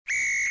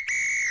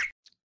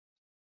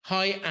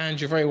Hi, and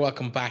you're very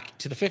welcome back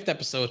to the fifth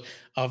episode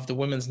of the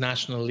Women's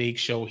National League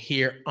show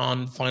here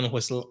on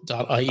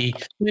finalwhistle.ie.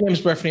 My name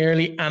is Breffney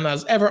Early, and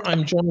as ever,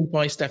 I'm joined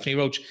by Stephanie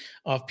Roach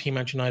of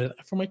Peamount United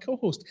for my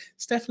co-host.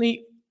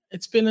 Stephanie,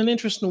 it's been an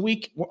interesting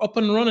week. We're up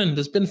and running.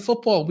 There's been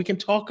football. We can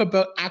talk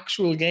about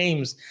actual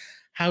games.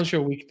 How's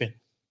your week been?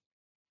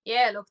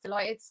 Yeah, look,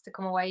 delighted to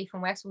come away from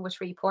Wexford with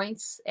 3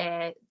 points.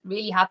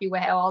 Really happy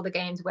with how all the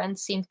games went.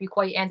 Seemed to be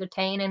quite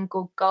entertaining,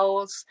 good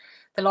goals.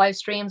 The live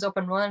stream's up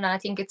and running, and I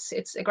think it's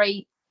a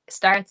great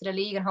start to the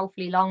league, and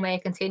hopefully long may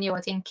it continue.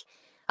 I think,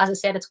 as I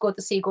said, it's good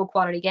to see good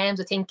quality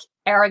games. I think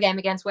our game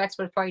against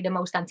Wexford was probably the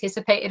most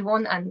anticipated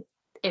one, and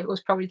it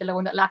was probably the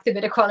one that lacked a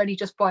bit of quality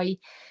just by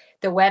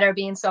the weather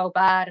being so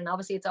bad. And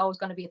obviously, it's always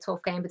going to be a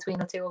tough game between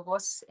the two of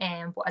us.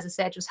 But as I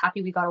said, just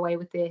happy we got away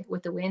with the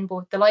win.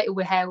 But delighted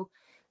with how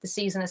the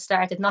season has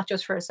started, not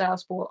just for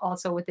ourselves, but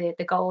also with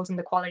the goals and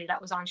the quality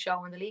that was on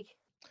show in the league.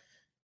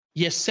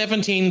 Yes,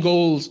 17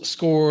 goals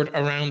scored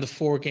around the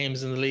 4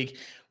 games in the league,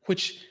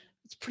 which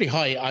is pretty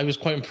high. I was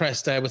quite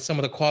impressed with some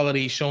of the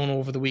quality shown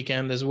over the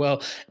weekend as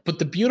well. But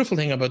the beautiful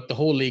thing about the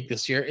whole league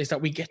this year is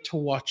that we get to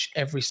watch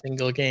every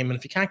single game. And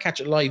if you can't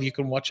catch it live, you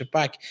can watch it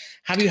back.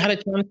 Have you had a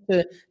chance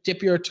to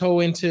dip your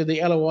toe into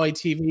the LOI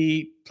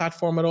TV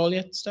platform at all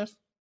yet, Steph?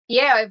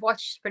 Yeah, I've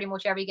watched pretty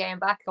much every game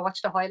back. I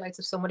watched the highlights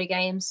of some of the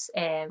games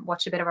and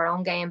watched a bit of our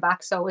own game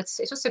back. So it's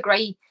just a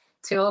great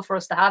tool for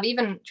us to have,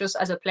 even just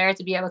as a player,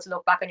 to be able to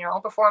look back on your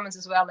own performance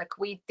as well. Like,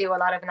 we do a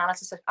lot of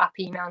analysis at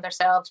Peamount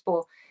ourselves,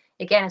 but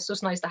again, it's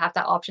just nice to have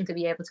that option to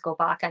be able to go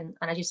back and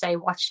as you say,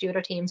 watch the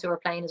other teams who are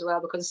playing as well,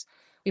 because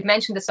we've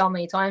mentioned it so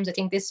many times. I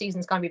think this season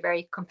is going to be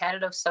very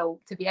competitive. So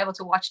to be able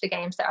to watch the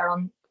games that are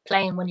on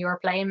playing when you're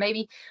playing,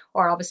 maybe,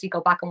 or obviously go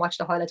back and watch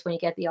the highlights when you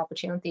get the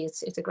opportunity,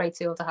 it's a great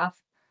tool to have.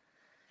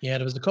 Yeah,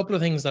 there was a couple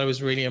of things that I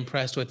was really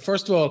impressed with.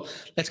 First of all,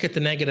 let's get the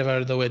negative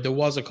out of the way. There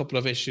was a couple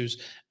of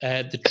issues.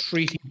 The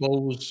Treaty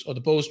Bows, or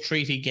the Bows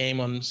Treaty game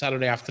on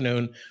Saturday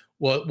afternoon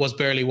was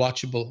barely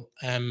watchable.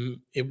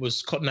 It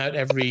was cutting out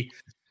every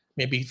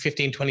maybe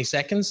 15, 20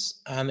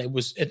 seconds. And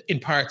in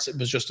parts, it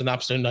was just an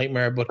absolute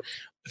nightmare. But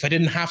if I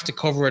didn't have to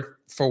cover it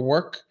for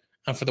work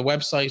and for the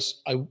website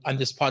and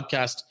this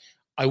podcast,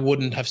 I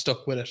wouldn't have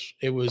stuck with it.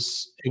 It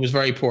was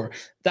very poor.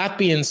 That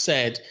being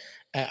said,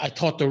 I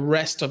thought the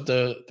rest of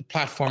the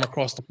platform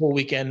across the whole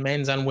weekend,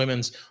 men's and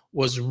women's,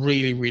 was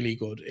really, really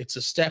good. It's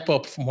a step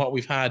up from what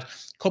we've had. A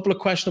couple of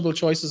questionable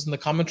choices in the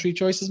commentary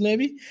choices,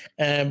 maybe,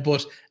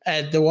 but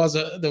there was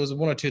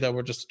one or two that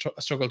were just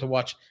a struggle to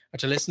watch or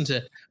to listen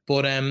to.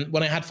 But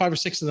when I had 5 or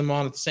 6 of them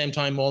on at the same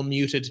time, all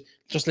muted,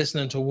 just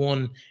listening to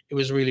one, it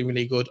was really,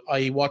 really good.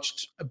 I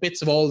watched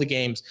bits of all the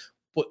games,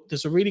 but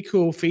there's a really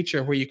cool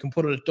feature where you can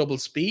put it at double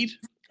speed.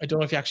 I don't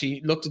know if you actually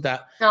looked at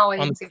that. No, I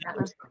didn't see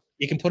that.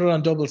 You can put it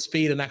on double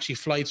speed and actually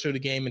fly through the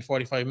game in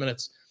 45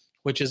 minutes,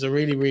 which is a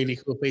really, really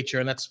cool feature,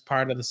 and that's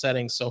part of the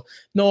settings. So,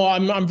 no,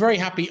 I'm very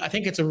happy. I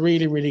think it's a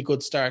really, really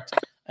good start.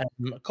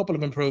 A couple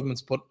of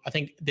improvements, but I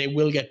think they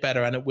will get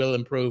better and it will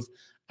improve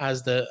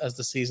as the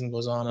season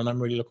goes on. And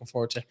I'm really looking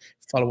forward to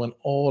following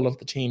all of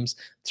the teams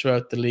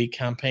throughout the league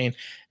campaign.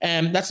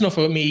 That's enough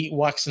of me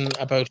waxing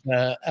about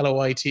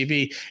LOI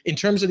TV. In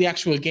terms of the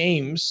actual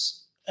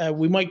games,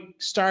 we might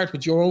start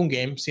with your own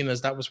game, seeing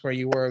as that was where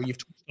you were. You've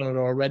touched on it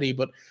already,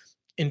 but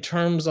in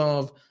terms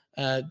of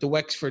the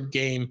Wexford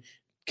game,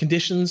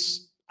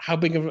 conditions, how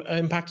big of an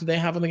impact did they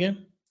have on the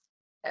game?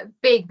 A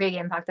big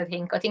impact, I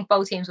think. I think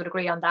both teams would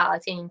agree on that. I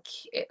think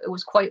it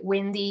was quite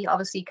windy.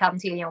 Obviously,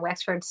 Cabinteely and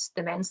Wexford's,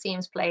 the men's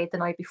teams, played the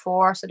night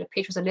before, so the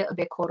pitch was a little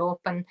bit cut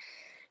up. And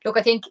look,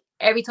 I think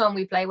every time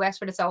we play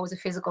Wexford, it's always a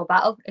physical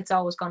battle. It's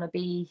always going to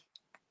be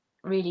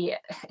really,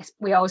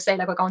 we always say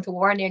like we're going to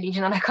war near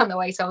Legion and on the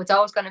way. So it's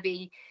always going to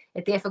be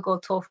a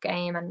difficult, tough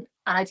game. And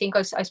I think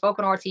I spoke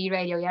on RT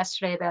radio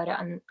yesterday about it,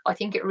 and I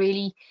think it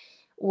really,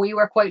 we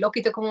were quite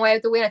lucky to come away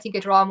with the win. I think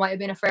a draw might have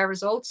been a fair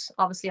result.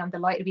 Obviously, I'm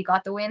delighted we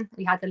got the win.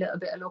 We had a little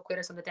bit of luck with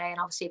us on the day, and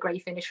obviously a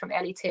great finish from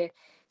Ellie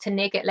to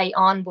nick it late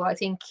on. But I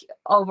think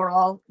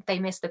overall, they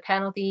missed the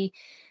penalty.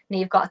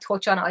 Niamh got a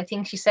touch on it. I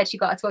think she said she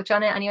got a touch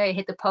on it. Anyway, it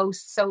hit the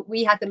post. So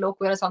we had the luck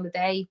with us on the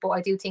day. But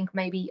I do think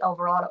maybe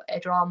overall a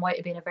draw might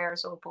have been a fair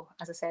result. But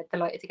as I said,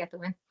 delighted to get the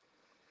win.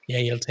 Yeah,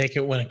 you'll take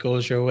it when it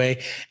goes your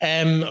way.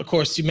 Of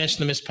course, you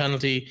mentioned the missed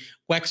penalty.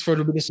 Wexford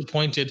will be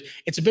disappointed.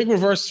 It's a big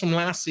reverse from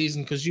last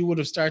season, because you would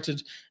have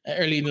started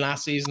early in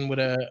last season with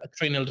a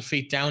 3-0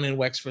 defeat down in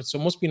Wexford. So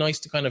it must be nice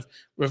to kind of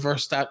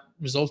reverse that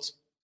result.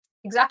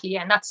 Exactly,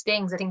 yeah, and that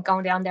stings. I think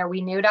going down there,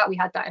 we knew that. We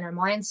had that in our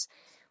minds.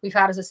 We've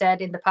had, as I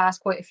said, in the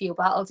past, quite a few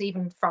battles,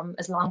 even from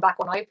as long back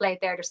when I played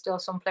there. There's still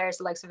some players,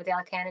 the likes of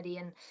Adele Kennedy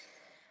and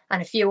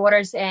a few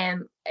others.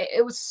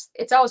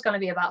 It's always going to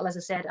be a battle, as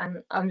I said,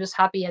 and I'm just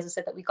happy, as I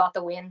said, that we got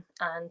the win,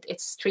 and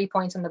it's 3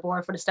 points on the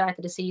board for the start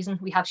of the season.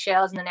 We have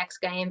Shells in the next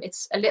game.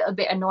 It's a little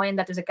bit annoying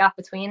that there's a gap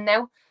between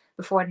now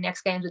before the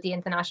next games with the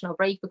international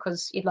break,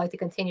 because you'd like to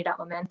continue that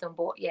momentum.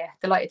 But yeah,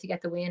 delighted to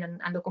get the win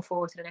and looking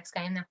forward to the next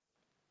game now.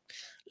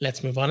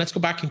 Let's move on. Let's go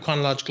back in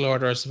chronological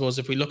order, I suppose.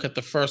 If we look at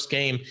the first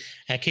game,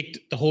 kicked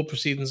the whole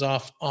proceedings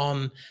off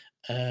on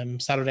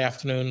Saturday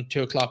afternoon,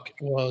 2:00,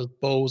 was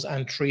Bohs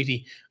and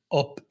Treaty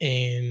up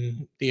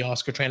in the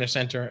Oscar Traynor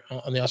Centre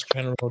on the Oscar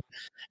Traynor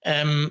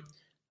Road.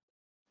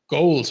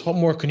 Goals, what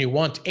more can you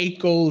want? 8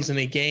 goals in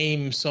a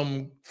game,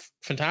 some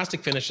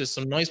fantastic finishes,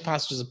 some nice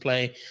passages of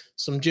play,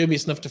 some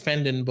dubious enough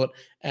defending, but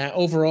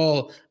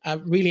overall, a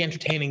really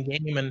entertaining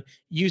game. And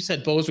you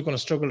said Bohs were going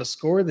to struggle to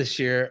score this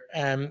year.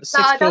 6 No,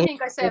 I don't goals.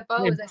 think I said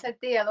Bohs. I said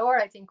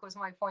DLR, I think was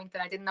my point,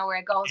 that I didn't know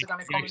where goals are going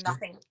to come in that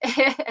thing.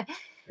 I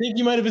think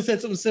you might have said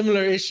something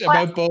similar-ish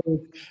about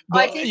Bohs.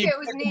 I think it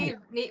was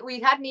Niamh. We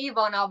had Niamh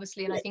on,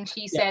 obviously, and I think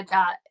she said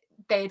that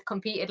they'd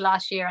competed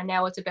last year and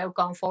now it's about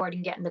going forward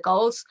and getting the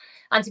goals.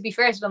 And to be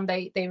fair to them,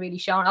 they really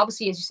shone.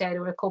 Obviously, as you said,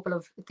 there were a couple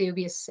of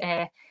dubious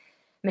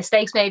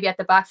mistakes maybe at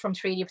the back from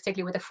Treaty,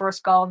 particularly with the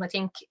first goal. And I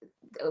think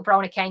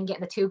Bronagh Kenny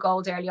getting the 2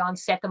 goals early on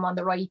set them on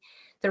the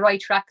right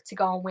track to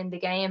go and win the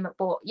game.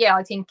 But yeah,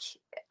 I think,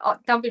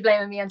 don't be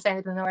blaming me and saying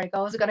I don't know where the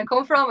goals are going to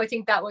come from. I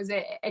think that was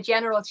a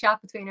general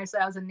chat between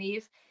ourselves and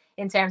Niamh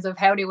in terms of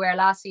how they were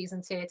last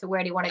season to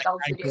where they want to go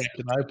to this.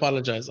 I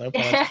apologise.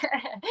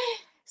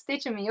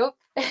 Stitching me up.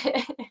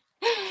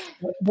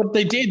 But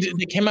they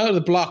came out of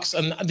the blocks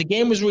and the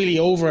game was really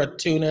over at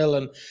 2-0.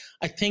 And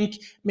I think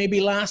maybe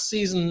last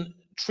season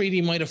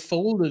Treaty might have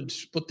folded,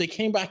 but they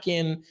came back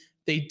in.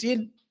 They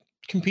did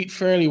compete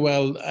fairly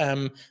well.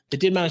 They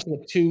did manage to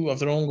get 2 of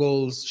their own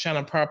goals.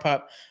 Shannon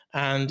Parpat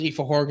and Aoife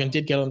Horgan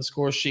did get on the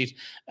score sheet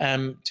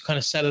to kind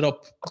of set it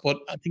up. But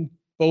I think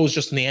Bohs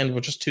just in the end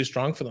were just too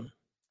strong for them.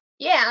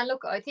 Yeah, and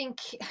look, I think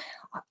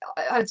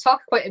I've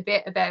talked quite a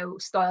bit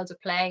about styles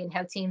of play and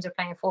how teams are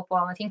playing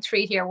football. And I think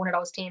Treaty are one of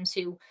those teams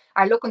who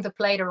are looking to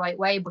play the right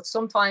way, but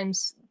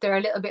sometimes they're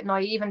a little bit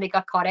naive and they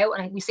got caught out.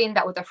 And we've seen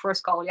that with their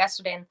first goal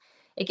yesterday. And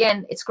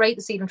again, it's great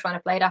to see them trying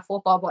to play that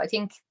football, but I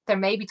think there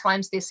may be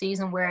times this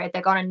season where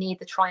they're going to need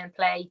to try and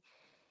play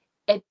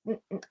it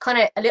kind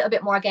of a little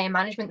bit more game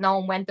management,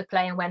 knowing when to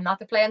play and when not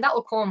to play. And that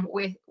will come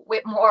with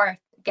more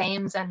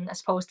games and I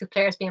suppose the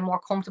players being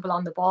more comfortable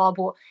on the ball.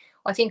 But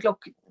I think,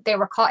 look, they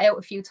were caught out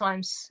a few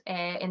times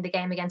in the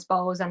game against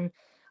Bohs, and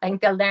I think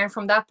they'll learn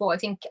from that. But I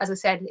think, as I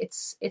said,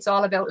 it's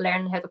all about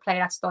learning how to play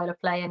that style of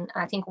play. And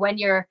I think when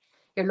you're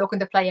looking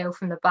to play out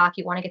from the back,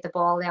 you want to get the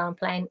ball down and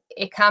playing.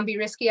 It can be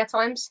risky at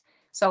times.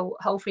 So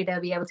hopefully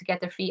they'll be able to get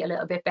their feet a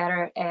little bit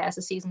better as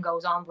the season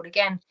goes on. But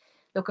again,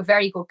 look, a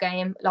very good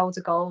game, loads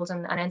of goals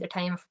and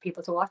entertainment for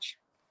people to watch.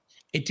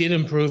 It did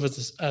improve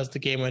as the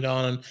game went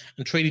on,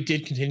 and Treaty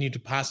did continue to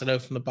pass it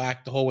out from the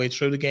back the whole way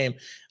through the game.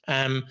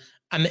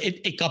 And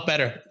it got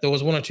better. There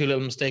was 1 or 2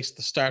 little mistakes at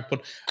the start,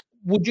 but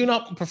would you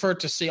not prefer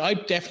to see, I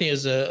definitely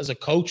as a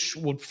coach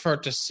would prefer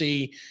to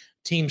see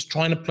teams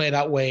trying to play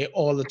that way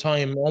all the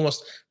time,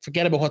 almost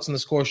forget about what's on the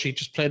score sheet,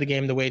 just play the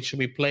game the way it should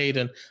be played.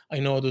 And I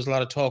know there's a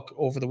lot of talk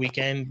over the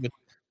weekend with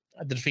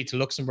the defeat to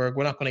Luxembourg.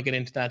 We're not going to get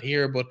into that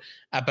here, but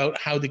about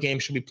how the game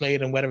should be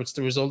played and whether it's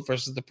the result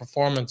versus the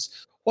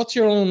performance. What's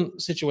your own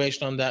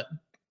situation on that?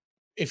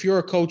 If you're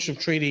a coach of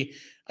Treaty,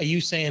 are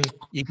you saying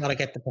you got to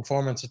get the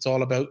performance? It's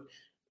all about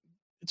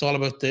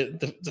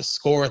the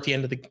score at the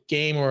end of the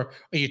game, or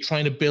are you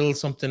trying to build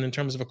something in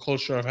terms of a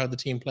culture of how the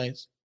team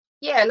plays?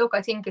 Yeah, look,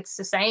 I think it's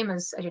the same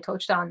as you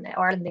touched on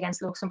Ireland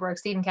against Luxembourg.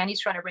 Stephen Kenny's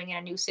trying to bring in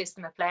a new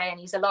system of play, and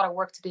he's a lot of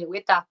work to do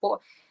with that. But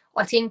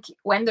I think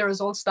when the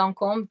results don't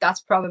come,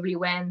 that's probably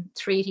when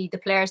Treaty, the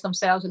players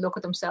themselves, will look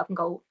at themselves and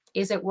go,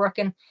 is it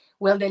working?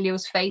 Will they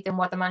lose faith in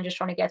what the manager's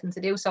trying to get them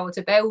to do? So it's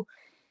about,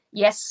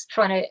 yes,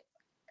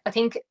 I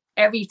think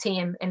every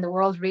team in the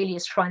world really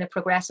is trying to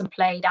progress and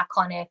play that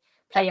kind of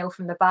play out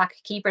from the back.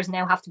 Keepers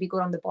now have to be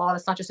good on the ball.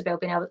 It's not just about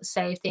being able to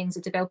save things.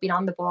 It's about being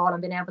on the ball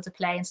and being able to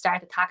play and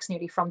start attacks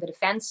nearly from the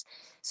defence.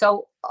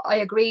 So I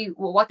agree.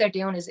 Well, what they're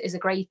doing is a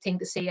great thing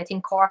to see. I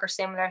think Cork are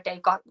similar.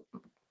 They've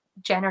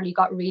generally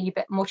got really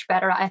much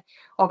better at it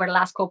over the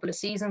last couple of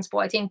seasons. But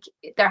I think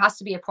there has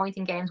to be a point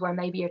in games where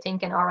maybe you're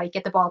thinking, all right,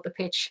 get the ball at the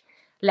pitch,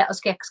 let us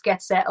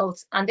get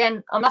settled. And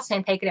then I'm not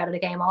saying take it out of the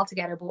game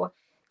altogether, but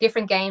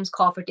different games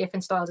call for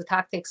different styles of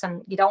tactics,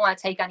 and you don't want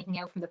to take anything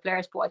out from the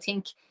players. But I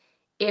think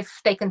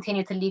if they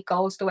continue to leak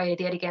goals the way they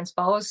did against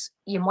Bohs,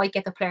 you might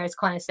get the players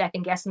kind of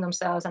second guessing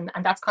themselves, and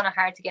that's kind of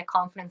hard to get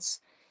confidence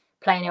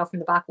playing out from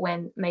the back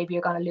when maybe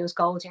you're going to lose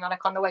goals, that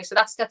kind of way. So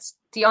that's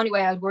the only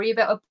way I'd worry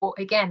about it. But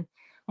again,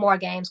 more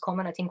games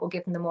coming, I think will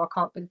give them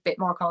a bit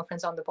more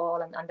confidence on the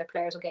ball, and the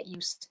players will get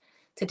used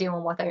to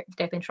doing what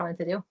they've been trying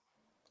to do.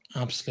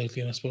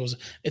 Absolutely, and I suppose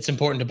it's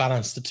important to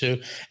balance the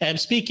two.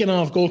 Speaking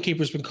of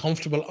goalkeepers being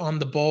comfortable on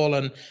the ball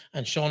and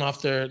showing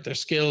off their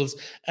skills,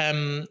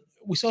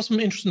 we saw some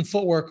interesting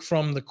footwork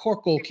from the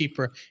Cork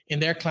goalkeeper in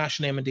their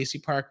clash in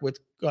DC Park with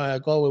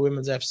Galway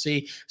Women's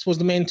FC. I suppose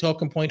the main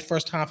talking point,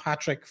 first half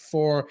hat-trick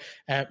for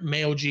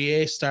Mayo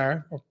GA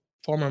star, or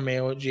former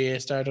Mayo GA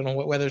star. I don't know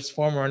whether it's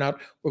former or not.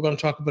 We're going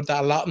to talk about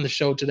that a lot in the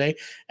show today.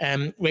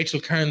 Rachel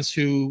Kearns,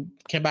 who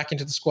came back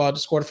into the squad,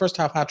 scored a first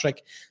half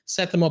hat-trick,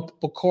 set them up,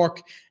 but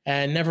Cork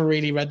never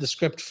really read the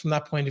script from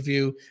that point of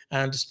view,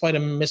 and despite a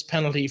missed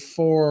penalty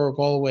for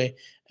Galway,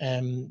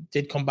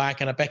 did come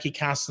back, and a Becky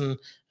Casson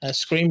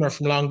screamer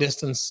from long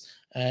distance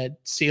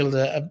sealed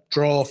a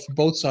draw for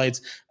both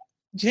sides.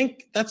 Do you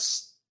think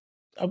that's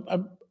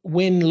a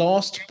win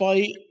lost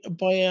by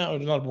or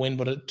not a win,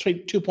 but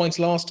 2 points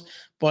lost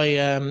by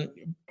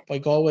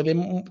Galway?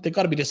 They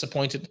got to be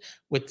disappointed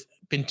with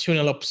being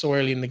 2-0 up so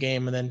early in the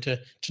game and then to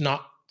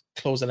not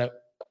close it out.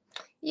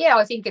 Yeah,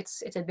 I think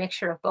it's a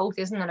mixture of both,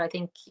 isn't it? I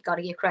think you got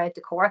to give credit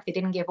to Cork. They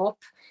didn't give up.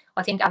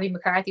 I think Abby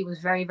McCarthy was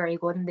very, very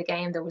good in the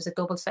game. There was a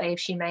double save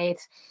she made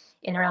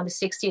in around the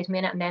 60th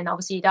minute, and then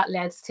obviously that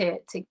led to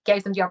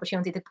gave them the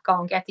opportunity to go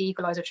and get the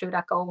equaliser through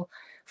that goal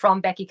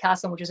from Becky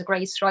Casson, which was a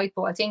great strike.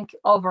 But I think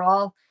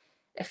overall,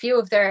 a few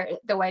of the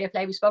way they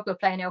play, we spoke about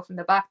playing out from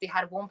the back. They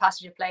had one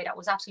passage of play that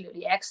was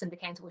absolutely excellent. They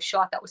came to a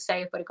shot that was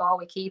saved by the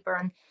Galway keeper,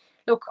 and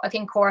look, I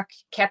think Cork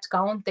kept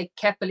going. They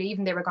kept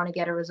believing they were going to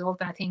get a result.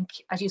 And I think,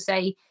 as you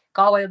say,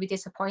 Galway will be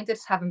disappointed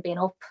having been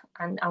up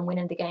and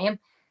winning the game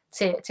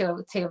to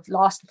have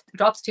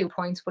dropped 2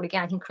 points. But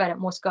again, I think credit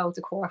must go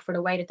to Cork for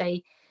the way that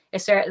they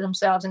asserted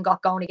themselves and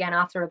got going again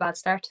after a bad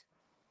start.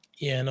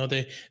 Yeah, no,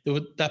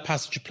 that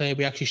passage of play,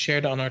 we actually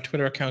shared it on our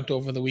Twitter account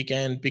over the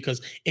weekend because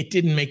it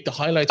didn't make the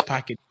highlights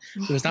package.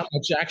 There was that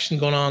much action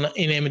going on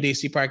in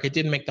MDC Park. It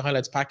didn't make the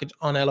highlights package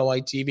on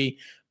LOI TV.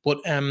 But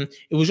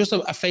it was just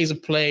a phase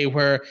of play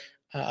where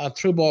a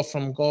through ball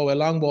from Galway, a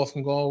long ball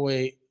from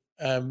Galway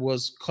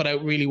was cut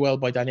out really well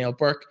by Danielle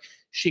Burke.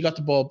 She got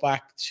the ball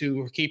back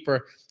to her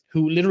keeper,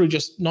 who literally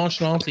just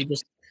nonchalantly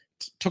just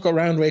took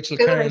around Rachel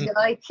Kern.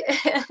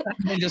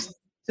 And just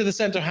to the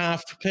centre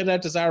half, played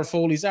out to Zara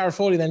Foley. Zara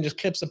Foley then just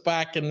clips it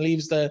back and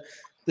leaves the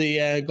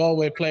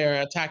Galway player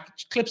attack,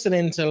 clips it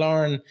into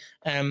Lauren,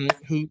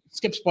 who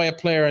skips by a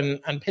player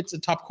and hits the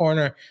top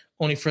corner,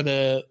 only for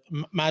the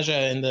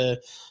Maja in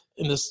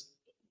this.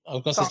 I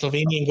was going to say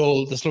Slovenian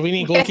goal. The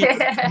Slovenian goalkeeper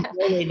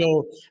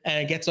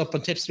gets up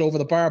and tips it over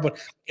the bar. But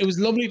it was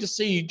lovely to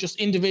see just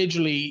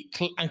individually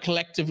and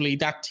collectively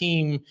that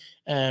team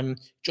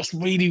just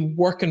really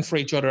working for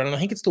each other. And I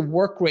think it's the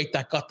work rate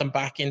that got them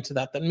back into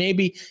that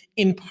maybe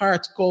in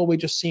part Galway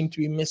just seemed to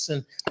be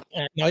missing.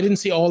 Now, I didn't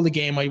see all the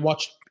game. I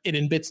watched it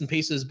in bits and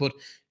pieces, but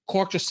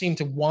Cork just seemed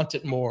to want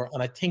it more.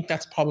 And I think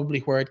that's probably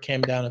where it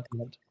came down at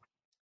the end.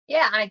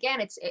 Yeah, and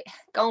again,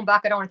 going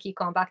back. I don't want to keep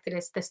going back to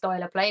this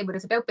style of play, but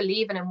it's about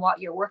believing in what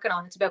you're working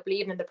on. It's about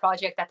believing in the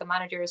project that the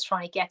manager is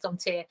trying to get them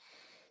to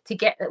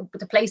get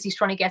the place he's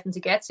trying to get them to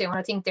get to. And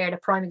I think they're the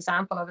prime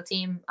example of a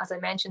team, as I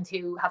mentioned,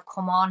 who have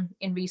come on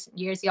in recent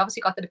years. They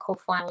obviously got to the cup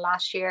final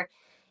last year.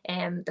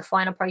 The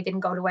final probably didn't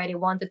go the way they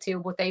wanted to,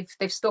 but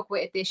they've stuck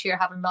with it this year,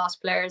 having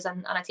lost players.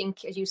 And I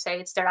think, as you say,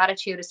 it's their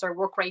attitude, it's their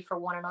work rate for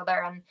one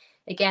another. And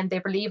again,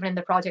 they're believing in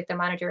the project the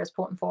manager is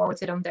putting forward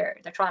to them. They're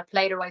trying to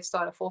play the right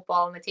style of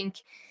football, and I think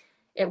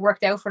it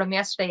worked out for them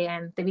yesterday.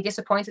 And they'd be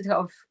disappointed to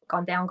have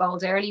gone down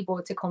goals early,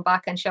 but to come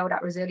back and show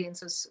that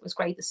resilience was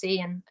great to see.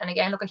 And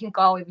again, look, I think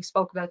Galway, we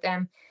spoke about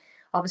them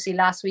obviously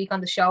last week on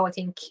the show, I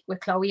think,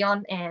 with Chloe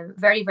on.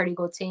 Very, very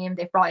good team.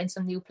 They've brought in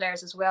some new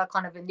players as well,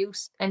 kind of a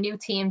new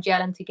team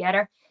gelling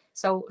together.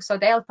 So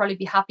they'll probably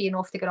be happy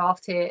enough to get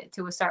off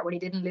to a start where they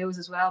didn't lose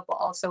as well, but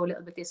also a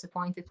little bit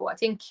disappointed. But I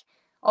think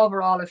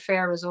overall a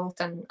fair result.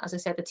 And as I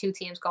said, the two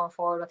teams going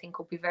forward, I think,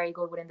 will be very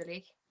good within the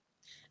league.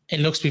 It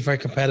looks to be very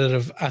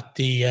competitive at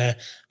the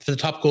for the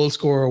top goal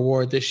scorer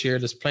award this year.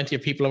 There's plenty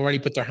of people already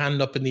put their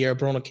hand up in the air.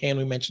 Brona Kane,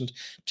 we mentioned,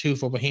 too,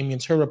 for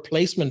Bohemians. Her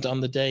replacement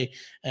on the day,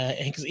 I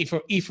think it's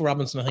Aoife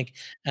Robinson, I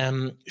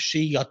think,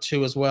 she got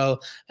 2 as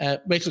well.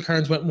 Rachel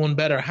Kearns went one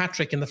better,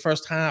 hat-trick in the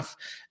first half.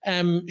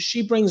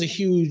 She brings a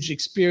huge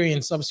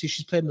experience. Obviously,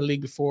 she's played in the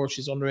league before.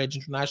 She's underage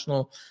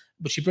international,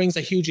 but she brings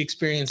a huge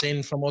experience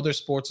in from other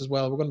sports as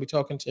well. We're going to be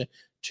talking to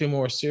 2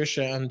 more,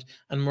 Saoirse and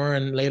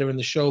Muireann, later in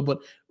the show. But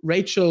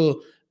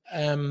Rachel,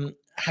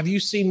 have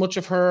you seen much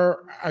of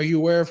her? Are you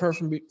aware of her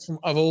from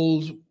of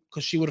old?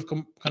 Because she would have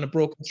kind of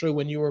broken through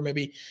when you were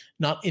maybe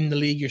not in the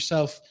league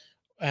yourself.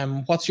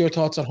 What's your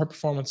thoughts on her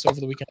performance over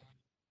the weekend?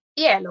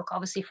 Yeah, look,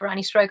 obviously for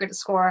any striker to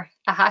score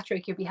a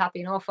hat-trick, you'd be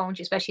happy enough, won't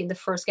you? Especially in the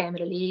first game of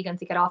the league, and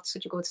to get off to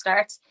such a good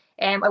start.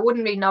 I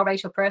wouldn't really know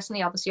Rachel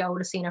personally. Obviously, I would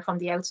have seen her from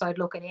the outside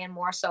looking in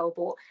more so.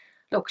 But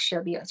look,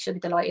 she'll be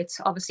delighted.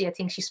 Obviously, I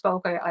think she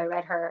spoke. I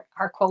read her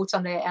quotes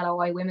on the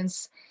LOI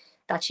Women's,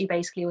 that she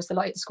basically was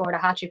delighted to score the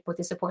hat-trick, but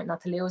disappointed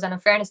not to lose. And in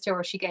fairness to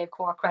her, she gave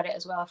Cork credit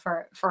as well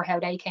for how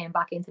they came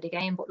back into the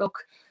game. But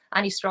look,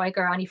 any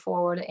striker, any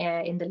forward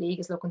in the league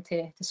is looking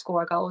to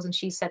score goals, and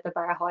she's set the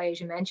bar high,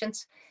 as you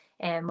mentioned.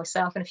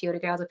 Myself and a few of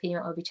the girls at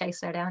Peamount will be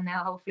chasing her down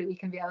now. Hopefully we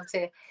can be able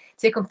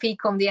to compete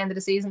come the end of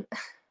the season.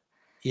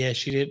 Yeah,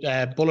 she did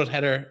a bullet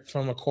header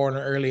from a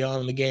corner early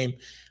on in the game.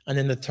 And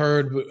then the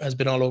third has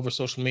been all over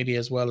social media,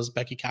 as well as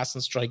Becky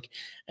Casson's strike.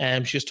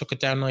 She just took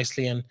it down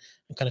nicely and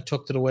kind of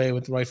tucked it away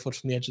with the right foot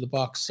from the edge of the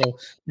box. So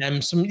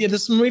there's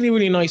some really,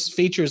 really nice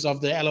features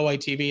of the LOI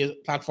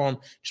TV platform.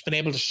 Just been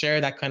able to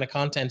share that kind of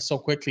content so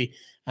quickly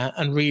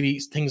and really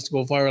things to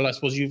go viral. I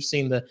suppose you've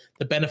seen the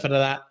benefit of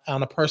that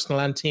on a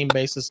personal and team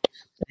basis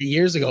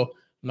years ago.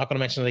 I'm not going to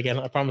mention it again,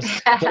 I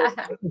promise.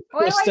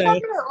 What?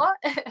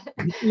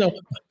 No.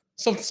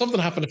 Something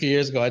happened a few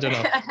years ago. I don't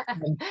know,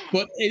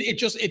 but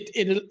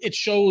it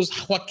shows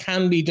what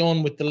can be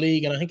done with the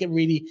league, and I think it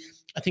really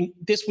I think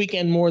this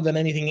weekend, more than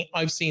anything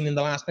I've seen in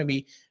the last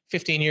maybe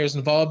 15 years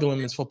involved in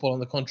women's football in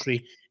the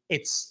country,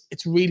 it's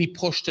really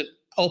pushed it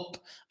up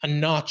a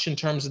notch in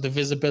terms of the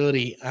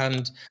visibility,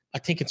 and I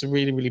think it's a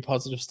really, really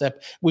positive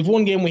step. We've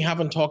one game we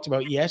haven't talked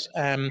about yet.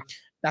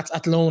 That's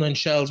Athlone and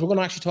Shells. We're going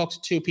to actually talk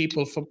to two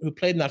people who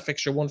played in that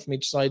fixture, one from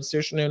each side.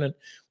 Saoirse Noonan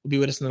will be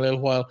with us in a little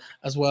while,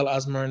 as well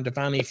as Muireann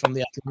Devaney from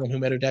the Athlone, who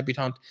made her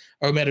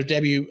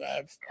debut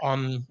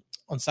on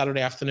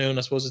Saturday afternoon.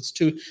 I suppose it's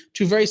two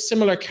very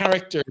similar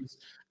characters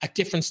at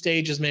different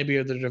stages, maybe,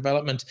 of their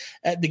development.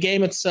 The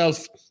game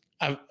itself,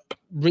 a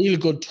real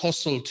good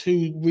tussle,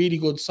 two really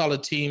good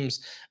solid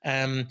teams.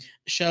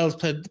 Shells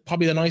played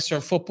probably the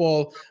nicer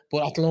football,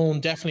 but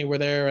Athlone definitely were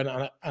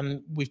there,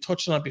 and we've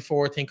touched on it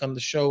before, I think, on the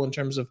show in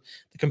terms of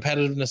the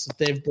competitiveness that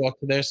they've brought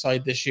to their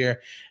side this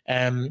year.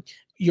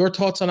 Your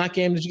thoughts on that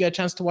game? Did you get a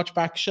chance to watch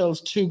back?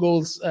 Shells 2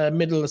 goals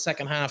middle of the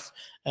second half,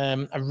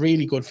 a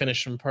really good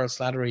finish from Pearl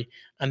Slattery,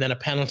 and then a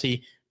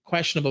penalty,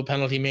 questionable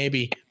penalty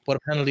maybe, but a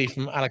penalty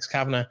from Alex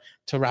Kavanagh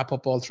to wrap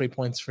up all 3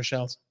 points for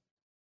Shells.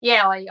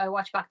 Yeah, I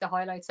watched back the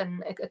highlights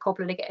and a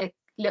couple of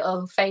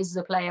little phases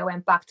of play I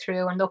went back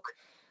through. And look,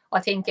 I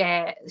think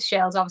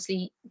Shells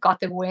obviously got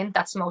the win.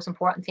 That's the most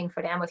important thing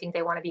for them. I think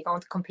they want to be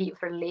going to compete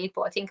for the league.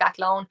 But I think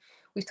Athlone,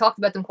 we've talked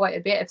about them quite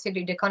a bit,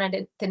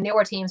 particularly the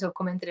newer teams who have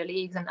come into the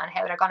leagues and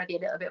how they're going to be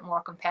a little bit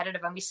more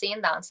competitive. And we've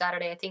seen that on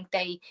Saturday. I think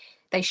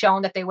they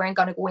shown that they weren't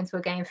going to go into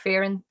a game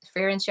fearing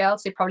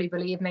Shells. They probably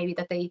believe maybe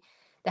that they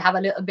have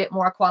a little bit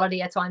more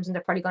quality at times and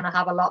they're probably going to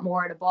have a lot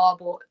more of the ball,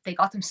 but they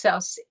got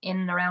themselves in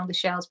and around the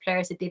Shells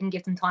players. It didn't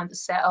give them time to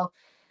settle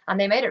and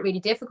they made it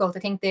really difficult. I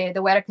think the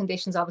weather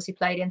conditions obviously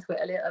played into it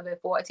a little bit,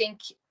 but I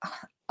think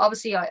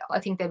obviously I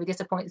think they'll be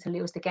disappointed to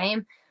lose the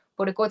game,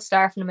 but a good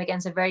start from them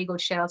against a very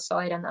good Shells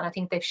side, and I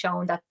think they've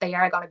shown that they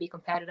are going to be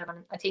competitive.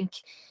 And I think,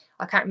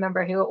 I can't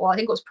remember who it was, I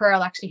think it was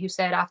Pearl actually who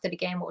said after the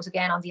game, it was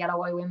again on the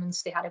LOI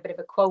Women's, they had a bit of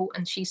a quote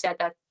and she said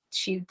that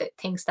she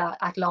thinks that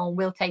Athlone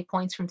will take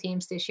points from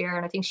teams this year,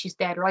 and I think she's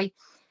dead right.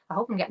 I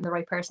hope I'm getting the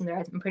right person there.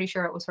 I'm pretty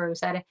sure it was her who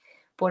said it.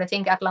 But I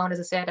think Athlone, as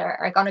I said,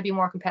 are going to be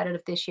more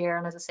competitive this year.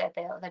 And as I said,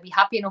 they'll be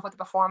happy enough with the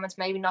performance,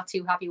 maybe not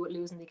too happy with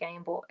losing the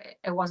game, but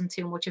it wasn't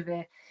too much of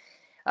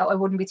I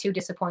wouldn't be too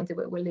disappointed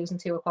with losing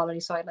to a quality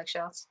side like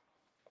Shells.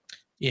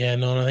 Yeah,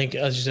 no, I think,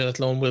 as you said,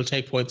 Athlone will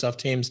take points off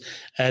teams.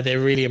 They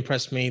really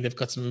impressed me. They've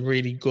got some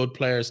really good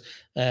players.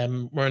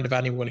 Muireann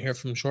Devaney, we're going to hear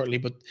from shortly,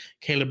 but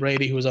Kayla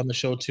Brady, who was on the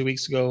show 2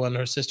 weeks ago, and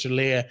her sister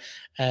Leah,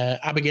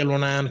 Abigail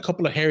Ronan, a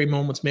couple of hairy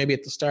moments maybe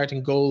at the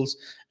starting goals,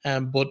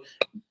 but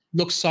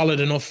looks solid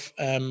enough.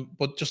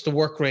 But just the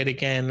work rate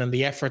again and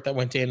the effort that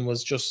went in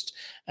was just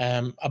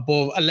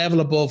above a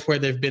level above where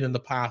they've been in the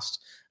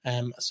past.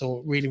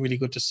 So really, really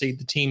good to see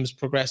the teams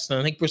progress. And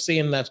I think we're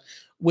seeing that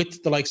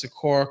with the likes of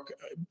Cork,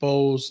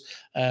 Bows,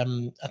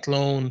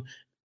 Athlone,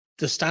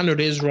 the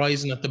standard is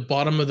rising at the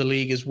bottom of the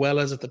league as well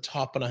as at the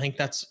top. And I think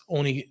that's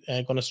only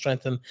going to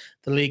strengthen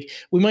the league.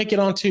 We might get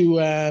on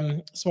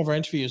to some of our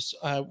interviews.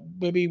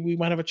 Maybe we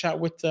might have a chat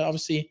with,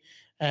 obviously,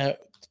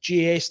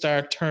 GAA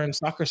star turned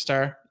soccer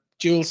star,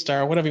 dual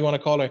star, whatever you want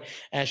to call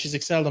her. She's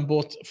excelled on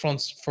both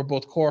fronts for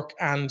both Cork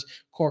and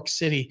Cork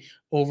City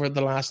over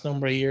the last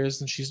number of years,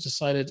 and she's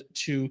decided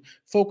to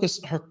focus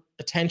her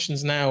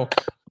attentions now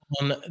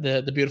on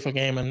the beautiful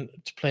game and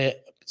to play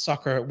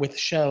soccer with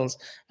Shells.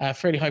 A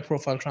fairly high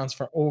profile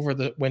transfer over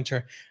the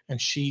winter, and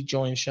she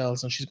joined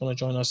Shells, and she's going to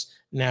join us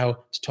now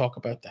to talk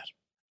about that.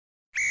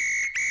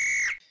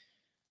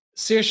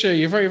 Saoirse,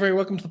 you're very, very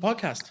welcome to the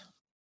podcast.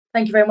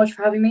 Thank you very much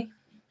for having me.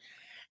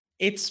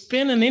 It's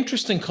been an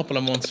interesting couple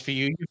of months for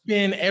you. You've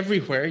been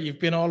everywhere.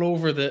 You've been all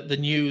over the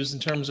news in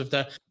terms of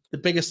the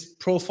biggest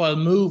profile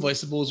move, I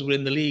suppose,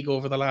 within the league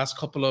over the last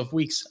couple of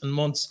weeks and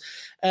months.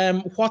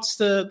 What's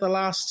the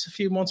last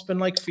few months been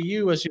like for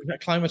you as you've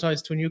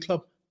acclimatized to a new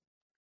club?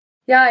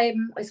 Yeah,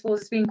 I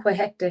suppose it's been quite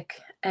hectic.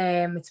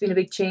 It's been a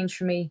big change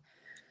for me.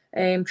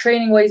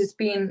 Training-wise, it's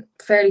been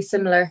fairly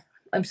similar.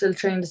 I'm still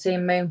training the same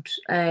amount.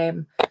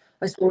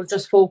 I suppose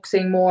just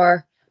focusing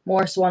more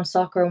so on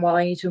soccer and what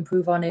I need to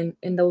improve on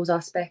in those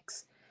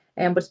aspects.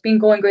 But it's been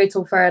going great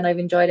so far and I've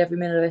enjoyed every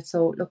minute of it.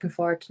 So looking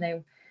forward to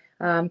now.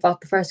 Got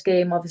the first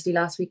game obviously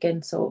last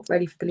weekend, so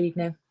ready for the league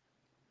now.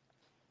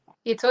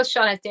 You touched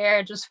on it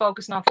there, just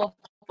focusing on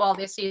football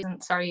this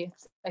season. Sorry,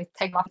 I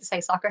take off to say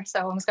soccer,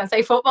 so I'm just going to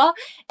say football.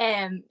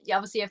 You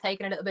obviously have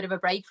taken a little bit of a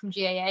break from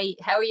GAA.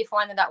 How are you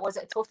finding that? Was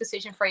it a tough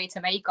decision for you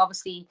to make?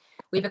 Obviously,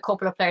 we have a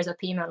couple of players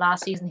at Peamount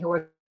last season who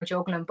were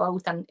juggling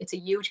both, and it's a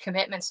huge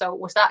commitment. So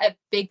was that a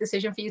big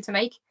decision for you to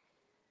make?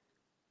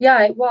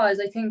 Yeah, it was.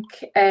 I think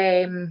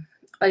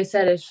I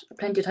said it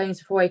plenty of times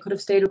before. I could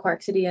have stayed with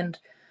Cork City and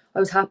I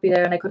was happy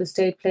there, and I could have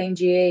stayed playing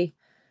GAA.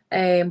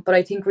 But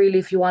I think really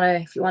if you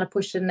want to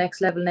push to the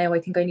next level now, I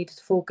think I needed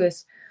to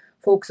focus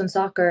on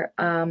soccer.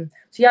 So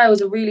yeah, it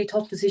was a really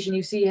tough decision.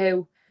 You see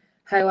how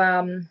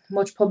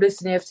much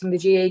publicity and everything the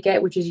GAA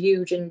get, which is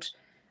huge, and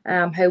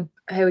how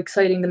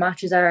exciting the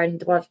matches are,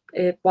 and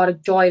what a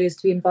joy it is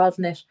to be involved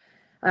in it.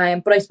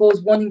 But I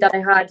suppose one thing that I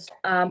had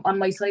on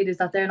my side is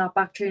that they're not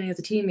back training as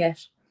a team yet.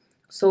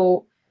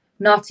 So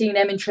not seeing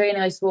them in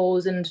training, I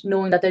suppose, and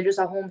knowing that they're just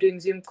at home doing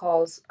Zoom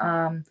calls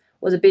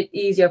was a bit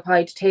easier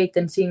probably to take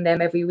than seeing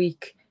them every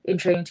week in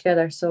training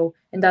together. So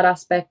in that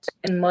aspect,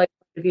 in my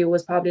view,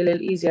 was probably a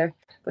little easier,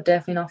 but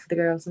definitely not for the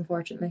girls,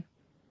 unfortunately.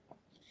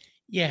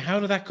 Yeah, how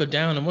did that go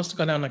down? It must have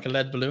gone down like a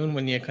lead balloon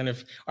when you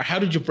or how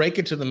did you break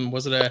it to them?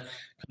 Was it a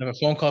kind of a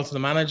phone call to the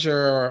manager,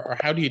 or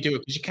how do you do it?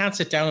 Because you can't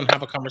sit down and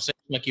have a conversation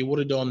like you would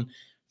have done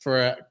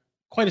for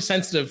quite a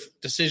sensitive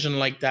decision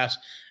like that,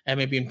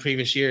 maybe in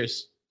previous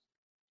years.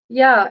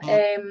 Yeah,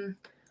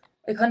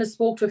 I kind of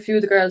spoke to a few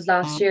of the girls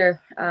last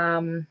year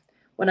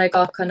when I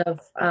got kind of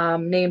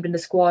named in the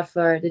squad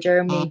for the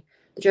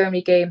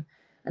Germany game,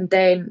 and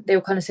then they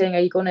were kind of saying,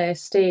 "Are you going to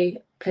stay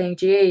playing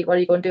GA? What are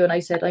you going to do?" And I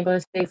said, "I'm going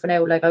to stay for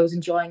now." Like I was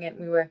enjoying it.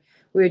 We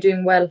were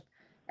doing well,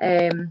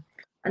 and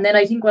then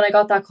I think when I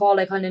got that call,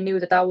 I kind of knew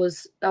that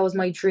was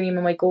my dream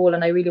and my goal,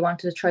 and I really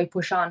wanted to try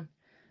push on.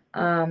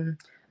 And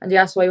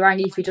yeah, so I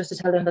rang Aoife just to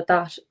tell him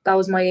that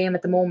was my aim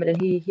at the moment,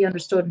 and he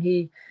understood, and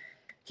he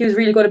was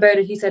really good about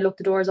it. He said, "Look,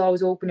 the door is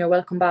always open. You're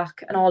welcome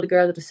back." And all the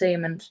girls are the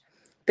same, and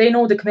they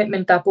know the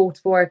commitment that both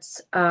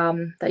sports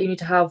that you need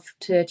to have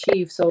to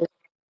achieve. So,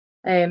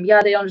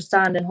 yeah, they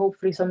understand, and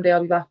hopefully someday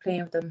I'll be back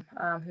playing with them.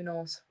 Who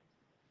knows?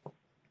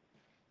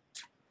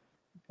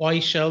 Why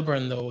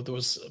Shelbourne though? There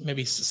was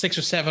maybe 6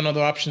 or 7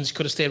 other options. You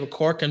could have stayed with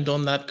Cork and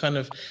done that kind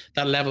of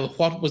that level.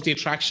 What was the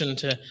attraction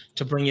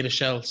to bring you to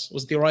Shells?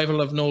 Was it the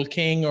arrival of Noel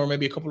King, or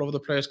maybe a couple of other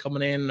players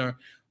coming in, or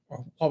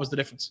what was the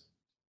difference?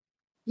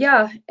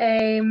 Yeah,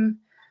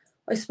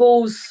 I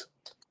suppose,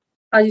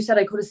 as you said,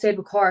 I could have stayed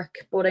with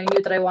Cork, but I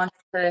knew that I wanted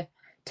to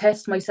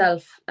test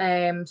myself.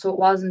 So it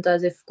wasn't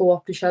as if go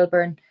up to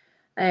Shelbourne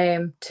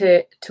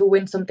to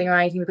win something or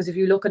anything, because if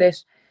you look at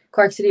it,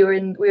 Cork City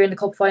we were in the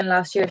cup final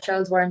last year.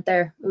 Shells weren't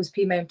there. It was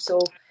Peamount, so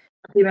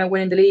Peamount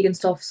winning the league and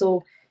stuff.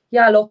 So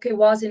yeah, look, it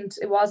wasn't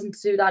to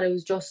do that. It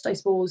was just, I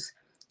suppose,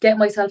 get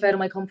myself out of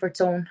my comfort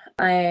zone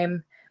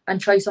and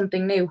try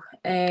something new.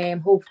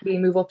 Hopefully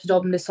move up to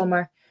Dublin this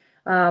summer.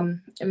 I've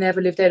never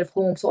lived out of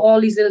home, so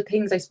all these little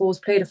things, I suppose,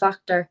 played a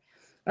factor.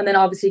 And then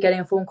obviously getting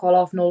a phone call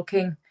off Noel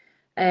King.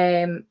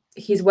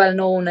 He's well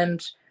known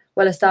and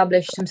well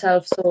established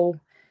himself, so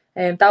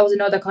that was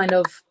another kind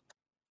of,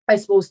 I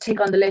suppose,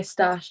 tick on the list,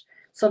 that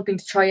something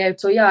to try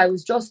out. So yeah, it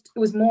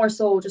was more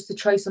so just to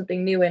try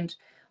something new, and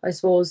I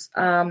suppose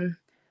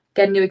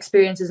get new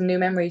experiences and new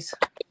memories.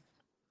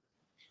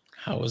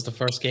 How was the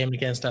first game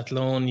against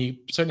Athlone? You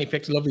certainly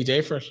picked a lovely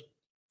day for it.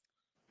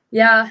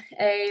 Yeah,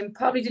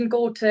 probably didn't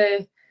go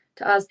to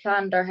as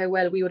planned or how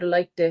well we would have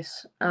liked it,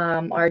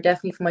 or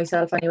definitely for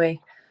myself anyway.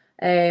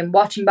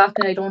 Watching back,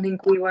 and I don't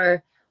think we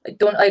were. I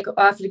don't like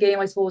after the game.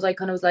 I suppose I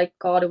kind of was like,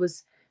 God,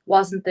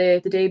 wasn't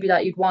the debut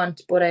that you'd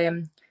want, but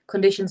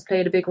conditions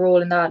played a big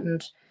role in that,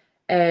 and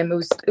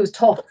it was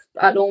tough.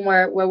 Athlone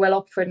we're well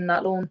up for it in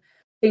Athlone.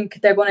 I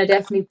think they're going to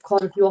definitely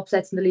cause a few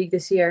upsets in the league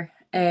this year.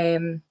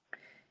 And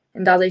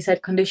as I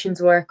said,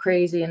 conditions were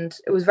crazy, and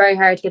it was very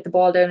hard to get the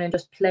ball down and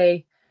just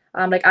play.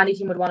 Like any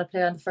team would want to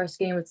play on the first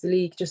game of the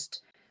league,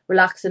 just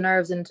relax the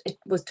nerves. And it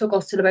took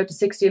us till about the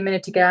 60th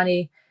minute to get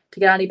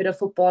any bit of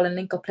football and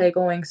link up play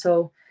going.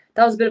 So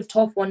that was a bit of a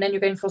tough one. Then you're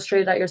getting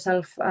frustrated at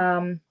yourself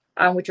and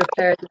with your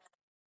players.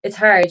 It's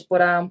hard,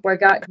 but we're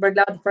glad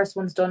the first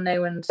one's done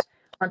now and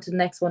on to the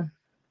next one.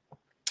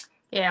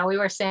 Yeah, we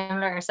were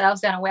similar ourselves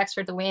down in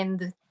Wexford. The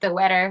wind, the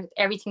weather,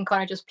 everything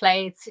kind of just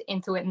played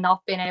into it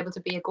not being able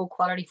to be a good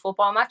quality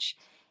football match.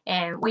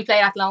 And we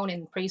played Athlone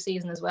in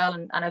pre-season as well,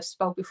 and I've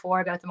spoke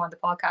before about them on the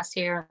podcast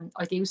here, and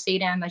I do see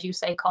them, as you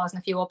say, causing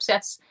a few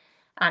upsets.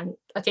 And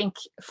I think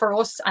for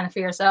us and for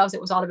yourselves, it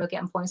was all about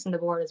getting points on the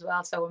board as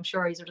well. So I'm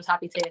sure he's just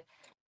happy to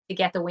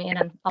get the win,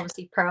 and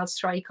obviously Pearl's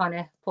strike kind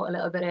of put a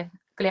little bit of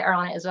glitter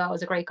on it as well. It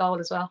was a great goal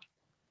as well.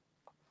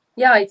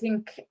 Yeah, I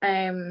think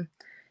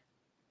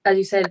as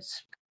you said,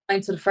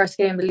 points to the first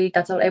game of the league,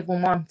 that's all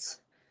everyone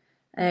wants.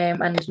 And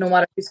no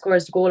matter who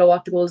scores the goal or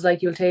what the goal is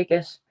like, you'll take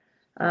it.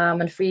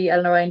 And free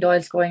Eleanor Ryan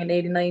Doyle scoring an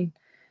 89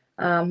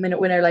 minute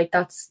winner, like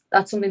that's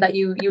something that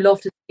you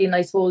love to see. And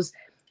I suppose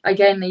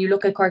again, you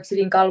look at Cork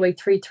City and Galway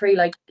 3-3,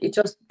 like it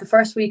just, the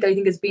first week I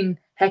think has been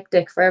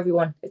hectic for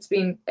everyone.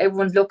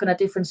 Everyone's looking at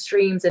different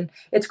streams, and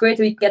it's great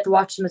that we get to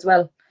watch them as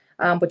well.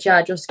 But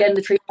yeah, just getting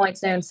the 3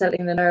 points now and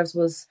settling the nerves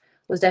was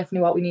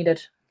definitely what we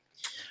needed.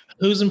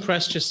 Who's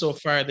impressed you so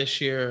far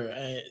this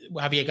year?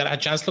 Have you got a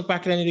chance to look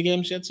back at any of the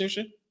games yet,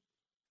 Saoirse?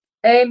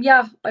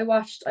 Yeah, I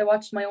watched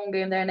my own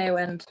game there now,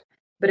 and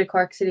a bit of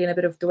Cork City and a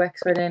bit of the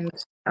Wexford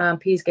and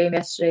Pease game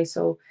yesterday.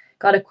 So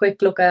got a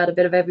quick look at a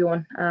bit of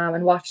everyone,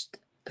 and watched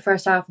the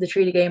first half of the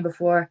Treaty game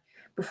before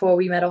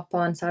we met up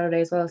on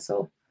Saturday as well.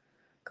 So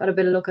got a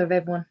bit of look at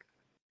everyone.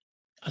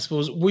 I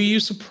suppose, were you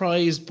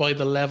surprised by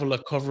the level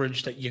of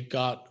coverage that you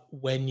got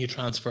when you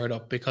transferred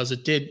up? Because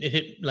it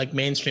hit like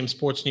mainstream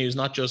sports news,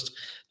 not just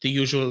the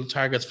usual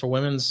targets for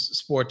women's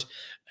sport.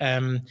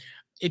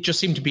 It just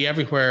seemed to be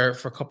everywhere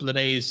for a couple of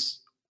days.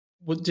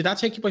 Did that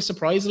take you by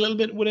surprise a little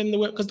bit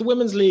because the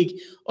women's league,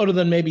 other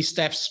than maybe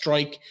Steph's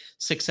strike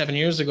 6-7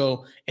 years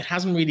ago, it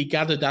hasn't really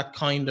gathered that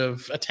kind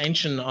of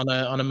attention on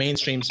a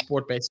mainstream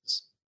sport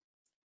basis?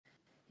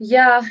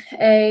 Yeah,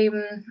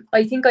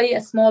 I think I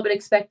a small bit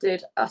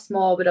expected a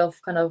small bit of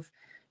kind of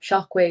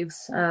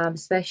shockwaves,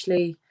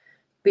 especially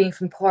being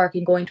from Cork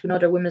and going to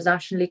another women's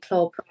national league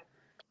club.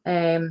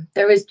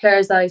 There is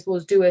players that I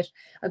suppose do it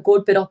a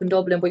good bit up in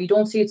Dublin, but you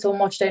don't see it so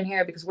much down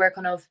here because we're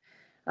kind of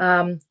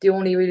the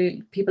only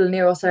really people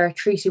near us are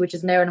Treaty, which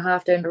is an hour and a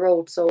half down the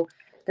road. So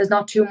there's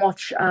not too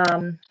much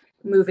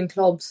moving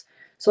clubs.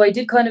 So I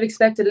did kind of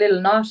expect a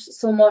little, not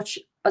so much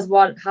as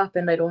what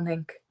happened, I don't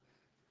think.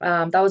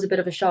 That was a bit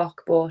of a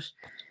shock, but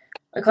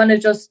I kind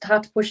of just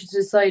had to push it to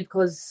the side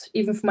because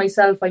even for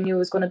myself, I knew it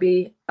was going to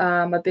be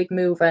a big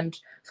move and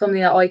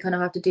something that I kind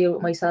of have to deal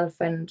with myself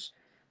and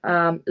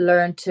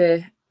learn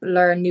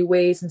new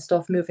ways and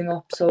stuff moving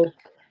up. So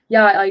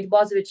yeah, I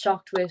was a bit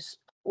shocked with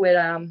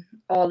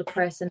all the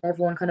press and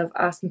everyone kind of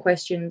asking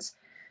questions,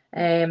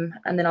 and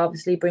then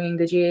obviously bringing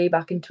the GA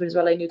back into it as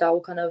well. I knew that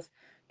would kind of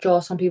draw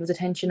some people's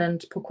attention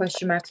and put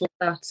question marks with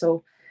that.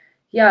 So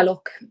yeah,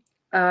 look,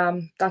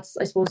 that's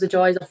I suppose the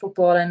joys of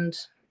football and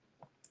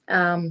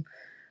I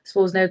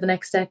suppose now the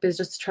next step is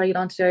just to try to get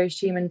onto the Irish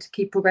team and to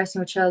keep progressing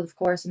with Shell, of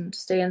course, and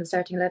stay in the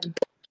starting 11.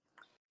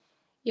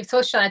 You've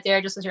touched on it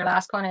there just as your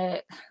last kind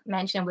of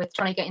mention with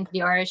trying to get into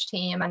the Irish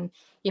team, and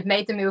you've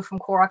made the move from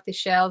Cork to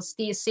Shells.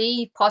 Do you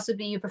see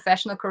possibly a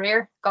professional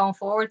career going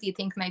forward? Do you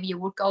think maybe you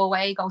would go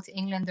away, go to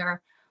England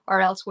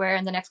or elsewhere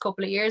in the next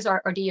couple of years,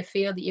 or do you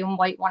feel that you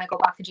might want to go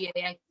back to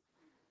GAA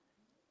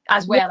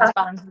as well as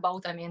balancing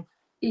both? I mean,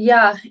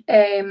 yeah,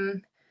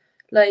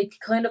 like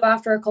kind of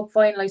after a cup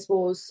final, I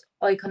suppose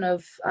I kind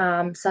of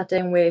sat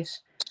down with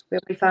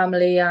my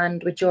family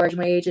and with George,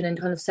 my agent, and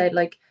kind of said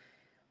like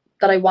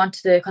that I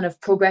wanted to kind of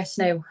progress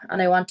now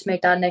and I want to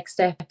make that next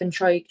step and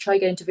try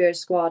get into Vera's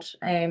squad.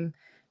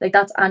 Like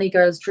that's any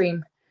girl's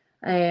dream.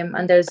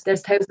 And there's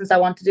thousands that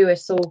want to do it.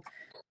 So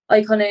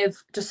I kind of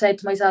just said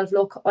to myself,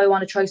 look, I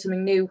want to try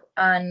something new.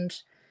 And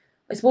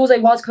I suppose I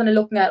was kind of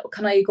looking at,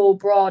 can I go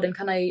abroad and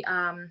can I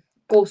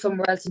go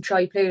somewhere else and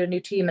try play with a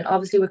new team? And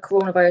obviously with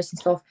coronavirus and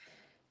stuff,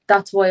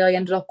 that's why I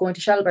ended up going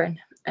to Shelburne.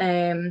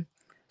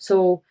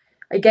 So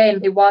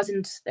again, it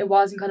wasn't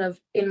kind of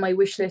in my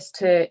wish list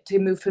to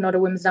move to another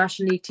women's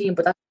national league team,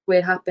 but that's the way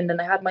it happened,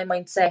 and I had my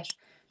mind set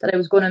that I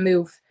was going to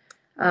move.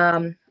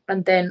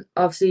 And then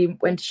obviously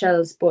went to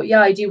Shells. But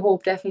yeah, I do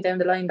hope definitely down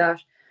the line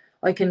that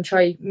I can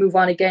try move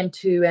on again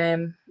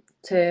to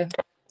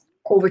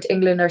over to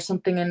England or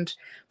something and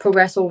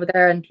progress over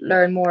there and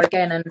learn more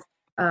again.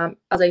 And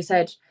as I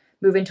said,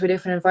 move into a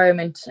different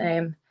environment.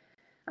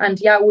 And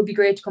yeah, it would be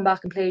great to come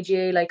back and play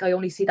GA. Like I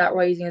only see that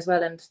rising as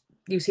well, and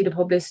you see the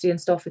publicity and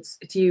stuff. It's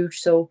huge,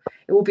 so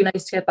it would be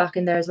nice to get back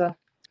in there as well.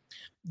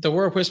 There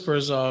were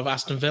whispers of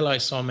Aston Villa. I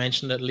saw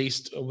mentioned at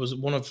least it was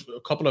one of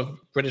a couple of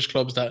British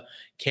clubs that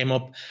came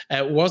up.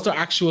 Was there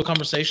actual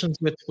conversations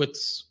with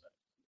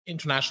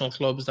international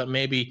clubs that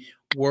maybe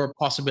were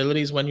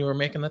possibilities when you were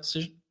making that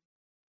decision?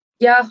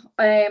 Yeah,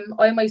 I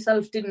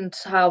myself didn't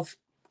have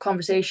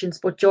conversations,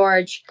 but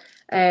George,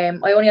 I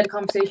only had a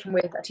conversation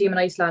with a team in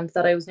Iceland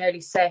that I was nearly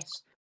set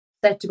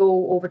to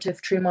go over to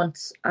for 3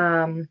 months.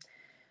 And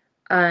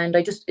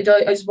I just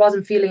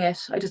wasn't feeling it.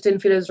 I just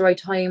didn't feel it was the right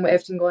time with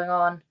everything going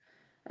on.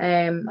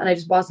 And I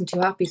just wasn't too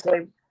happy, so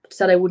I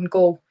said I wouldn't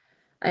go.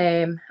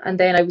 And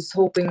then I was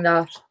hoping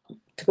that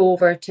to go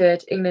over to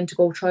England to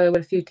go trial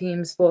with a few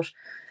teams, but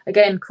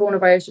again,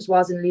 coronavirus just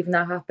wasn't leaving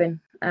that happen.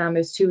 It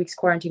was 2 weeks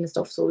quarantine and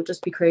stuff, so it would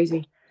just be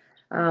crazy.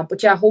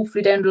 But yeah,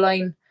 hopefully down the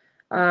line,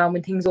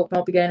 when things open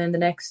up again in the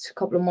next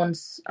couple of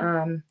months,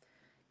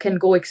 can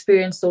go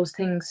experience those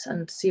things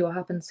and see what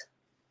happens.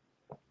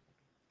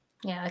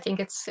 Yeah, I think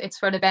it's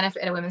for the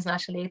benefit of the Women's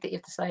National League that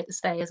you've decided to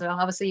stay as well.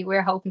 Obviously,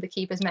 we're hoping to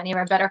keep as many of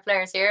our better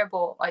players here,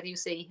 but I do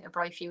see a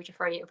bright future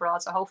for you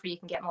abroad. So hopefully you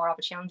can get more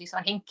opportunities.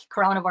 I think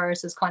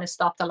coronavirus has kind of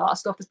stopped a lot of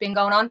stuff that's been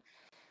going on.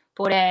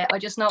 But I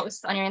just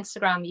noticed on your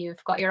Instagram,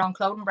 you've got your own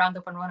clothing brand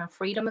up and running.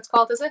 Freedom, it's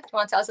called, is it? Do you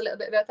want to tell us a little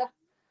bit about that?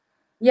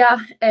 Yeah,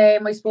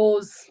 I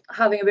suppose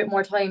having a bit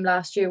more time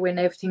last year when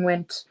everything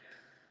went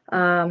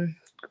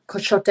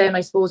shut down,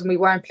 I suppose, and we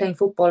weren't playing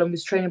football and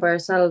was training by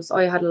ourselves,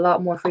 I had a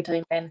lot more free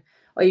time than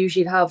I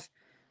usually have.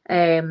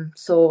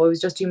 So I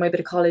was just doing my bit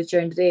of college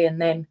during the day and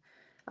then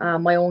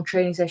my own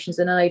training sessions,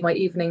 and then I had my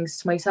evenings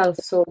to myself.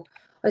 So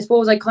I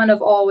suppose I kind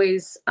of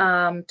always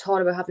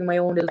thought about having my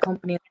own little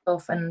company and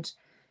stuff, and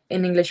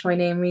in English my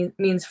name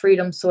means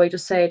freedom, so I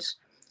just said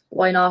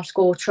why not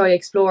go try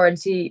explore and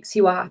see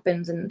what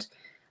happens. And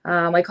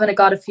I kind of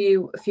got a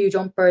few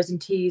jumpers and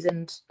tees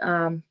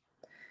and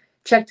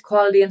checked the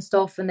quality and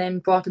stuff, and then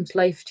brought them to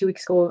life 2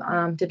 weeks ago.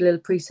 Did a little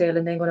pre-sale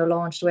and then going to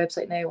launch the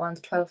website now on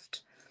the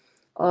 12th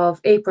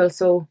of April.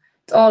 So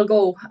it's all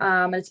go.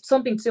 And it's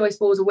something to do, I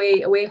suppose,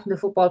 away from the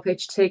football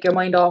pitch, to take your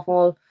mind off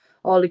all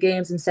the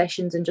games and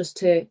sessions and just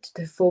to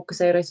focus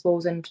out, I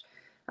suppose, and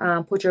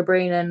put your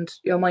brain and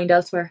your mind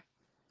elsewhere.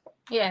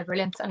 Yeah,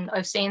 brilliant. And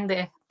I've seen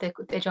the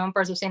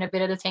jumpers. I've seen a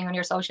bit of the thing on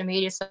your social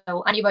media.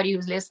 So anybody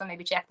who's listening,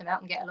 maybe check them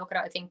out and get a look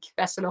at it. I think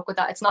best of luck with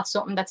that. It's not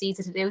something that's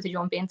easy to do, to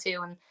jump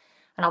into and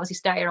obviously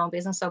start your own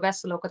business. So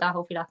best of luck with that.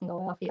 Hopefully that can go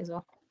well for you as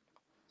well.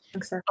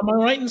 Thanks, Steph. Am I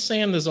right in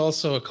saying there's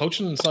also a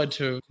coaching side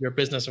to your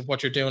business of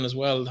what you're doing as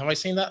well? Have I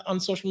seen that on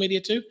social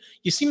media too?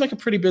 You seem like a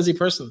pretty busy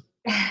person.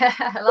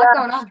 A lot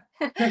going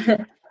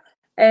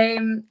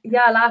on.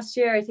 Yeah, last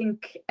year I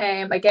think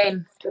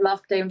again the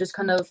lockdown just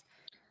kind of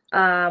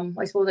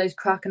I suppose I was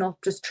cracking up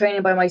just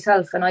training by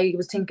myself, and I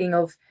was thinking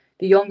of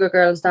the younger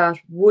girls that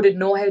wouldn't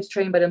know how to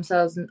train by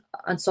themselves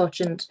and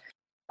such, and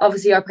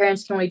obviously our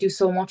parents can only do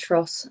so much for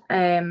us.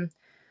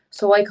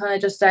 So I kind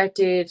of just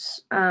started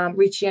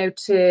reaching out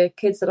to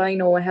kids that I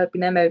know and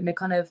helping them out, and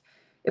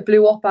it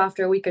blew up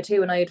after a week or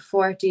two, and I had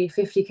 40,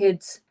 50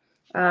 kids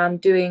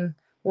doing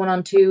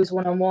one-on-twos,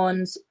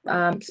 one-on-ones,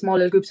 small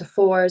little groups of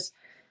fours.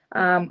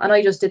 And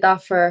I just did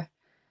that for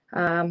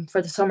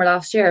the summer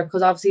last year,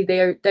 because obviously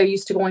they're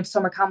used to going to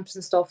summer camps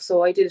and stuff.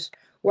 So I did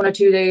 1 or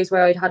 2 days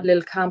where I'd had a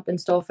little camp and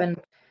stuff and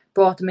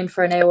brought them in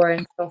for an hour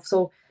and stuff.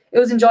 So it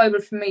was enjoyable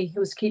for me. It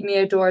was keep me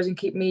outdoors and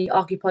keep me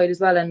occupied as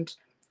well. And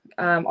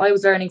I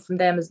was learning from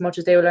them as much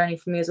as they were learning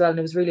from me as well. And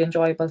it was really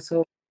enjoyable.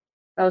 So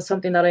that was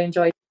something that I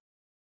enjoyed.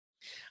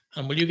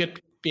 And will you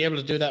be able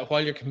to do that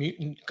while you're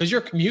commuting? Because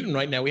you're commuting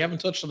right now. We haven't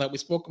touched on that. We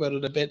spoke about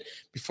it a bit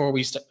before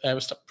we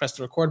pressed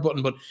the record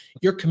button, but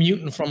you're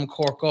commuting from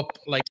Cork up.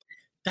 Like,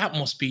 that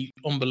must be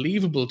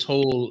unbelievable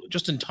toll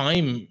just in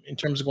time in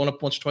terms of going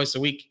up once or twice a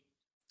week.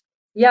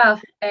 Yeah.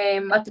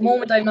 At the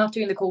moment, I'm not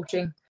doing the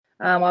coaching,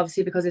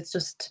 obviously because it's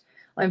just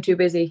I'm too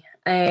busy.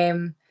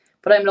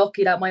 But I'm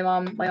lucky that my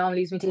mom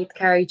leaves me to take the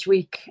car each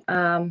week,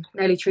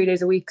 nearly 3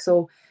 days a week.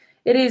 So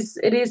it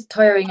is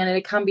tiring and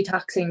it can be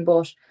taxing,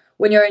 but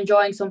when you're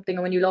enjoying something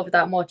and when you love it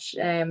that much,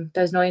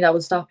 there's nothing that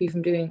will stop you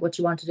from doing what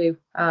you want to do.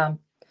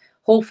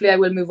 Hopefully I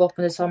will move up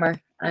in the summer,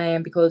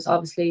 because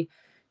obviously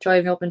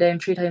driving up and down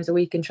 3 times a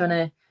week and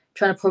trying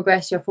to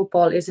progress your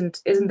football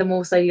isn't the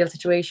most ideal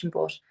situation,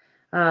 but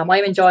I'm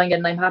enjoying it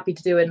and I'm happy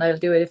to do it, and I'll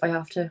do it if I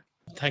have to.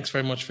 Thanks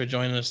very much for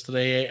joining us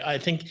today. I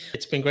think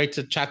it's been great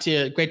to chat to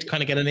you. Great to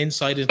kind of get an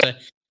insight into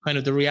kind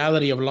of the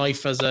reality of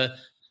life as a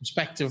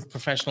prospective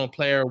professional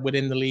player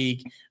within the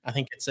league. I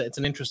think it's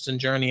an interesting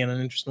journey and an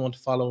interesting one to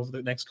follow over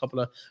the next couple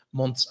of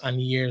months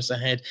and years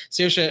ahead.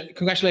 Saoirse,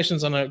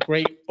 congratulations on a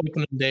great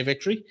opening day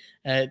victory.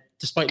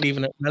 Despite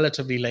leaving it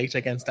relatively late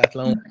against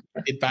Athlone,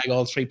 you did bag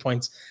all 3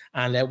 points,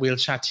 and we'll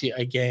chat to you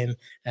again,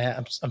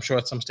 I'm sure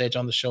at some stage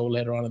on the show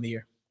later on in the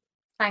year.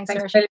 Thanks,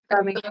 Thanks, Saoirse.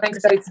 Thanks,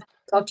 guys.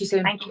 Talk to you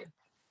soon. Thank you.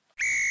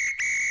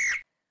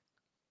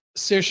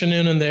 Saoirse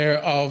Noonan there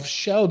of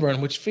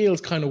Shelbourne, which feels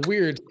kind of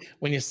weird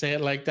when you say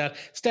it like that.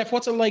 Steph,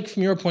 what's it like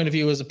from your point of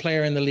view as a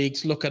player in the league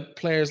to look at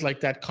players like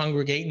that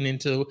congregating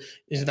into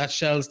that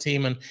Shells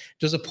team? And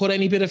does it put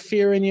any bit of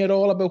fear in you at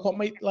all about what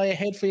might lie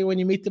ahead for you when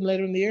you meet them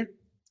later in the year?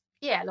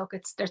 Yeah, look,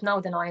 there's no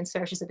denying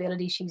Saoirse's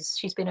ability.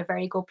 She's been a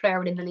very good player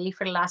within the league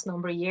for the last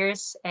number of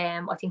years.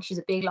 I think she's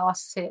a big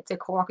loss to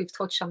Cork. We've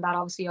touched on that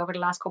obviously over the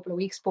last couple of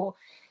weeks, but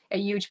a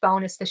huge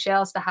bonus to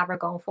Shells to have her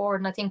going forward.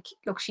 And I think,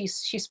 look, she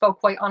spoke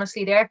quite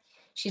honestly there.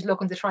 She's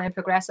looking to try and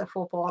progress at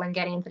football and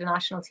get into the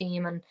national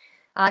team, and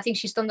I think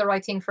she's done the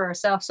right thing for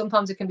herself.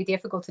 Sometimes it can be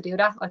difficult to do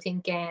that. I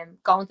think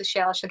going to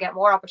Shells, she'll get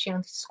more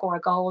opportunities to score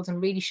goals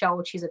and really show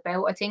what she's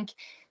about, I think.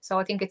 So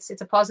I think it's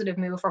a positive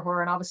move for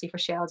her, and obviously for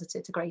Shells, it's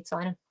a great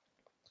signing.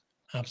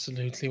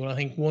 Absolutely. Well, I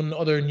think one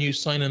other new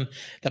signing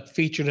that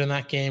featured in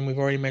that game, we've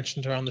already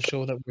mentioned her on the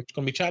show that we're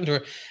going to be chatting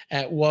to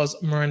her,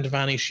 was Muireann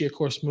Devaney. She, of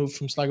course, moved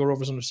from Sligo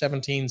Rovers under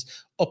 17s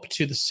up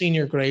to the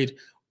senior grade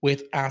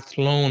with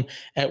Athlone.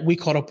 We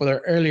caught up with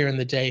her earlier in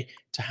the day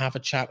to have a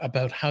chat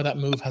about how that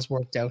move has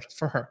worked out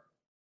for her.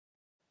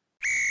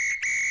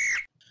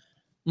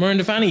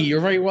 Muireann Devaney, you're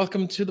very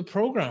welcome to the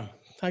programme.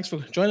 Thanks for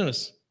joining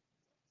us.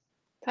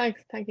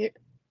 Thanks. Thank you.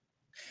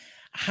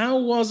 How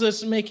was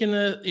it making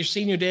your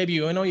senior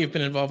debut? I know you've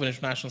been involved in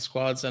international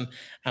squads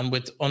and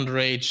with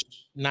underage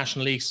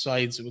National League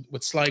sides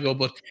with Sligo,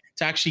 but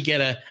to actually get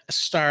a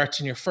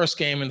start in your first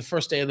game in the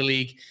first day of the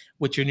league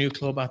with your new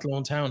club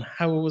Athlone Town,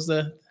 how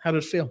did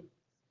it feel?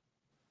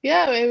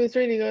 Yeah, it was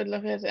really good.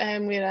 Look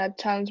at we had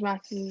challenge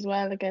matches as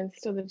well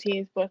against other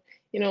teams, but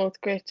it's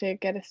great to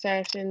get a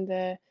start in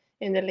the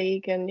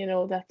league, and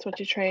that's what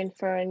you train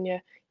for and you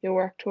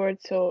work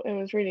towards. So it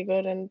was really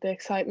good, and the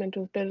excitement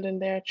was building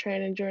there,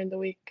 training during the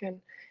week,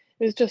 and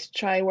it was just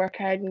try work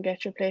hard and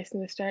get your place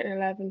in the starting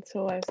 11.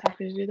 So I was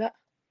happy to do that.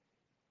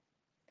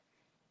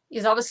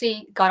 He's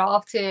obviously got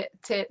off to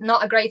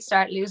not a great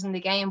start, losing the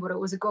game, but it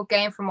was a good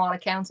game from all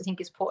accounts. I think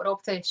he's put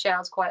up to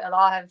Shells quite a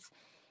lot.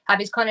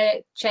 Have you kind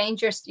of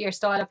changed your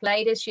style of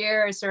play this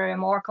year? Is there a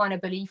more kind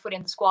of belief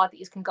within the squad that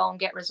you can go and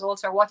get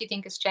results, or what do you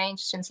think has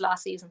changed since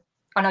last season?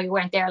 I know you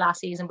weren't there last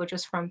season, but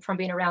just from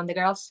being around the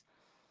girls.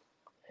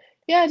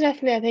 Yeah,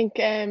 definitely. I think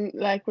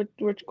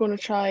we're going to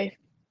try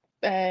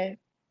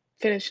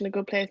finish in a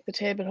good place at the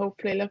table.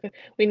 Hopefully,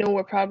 we know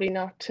we're probably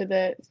not to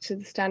the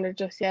standard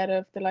just yet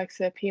of the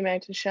likes of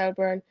Peamount and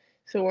Shelbourne,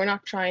 so we're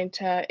not trying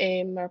to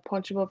aim or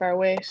punch above our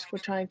weight. We're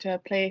trying to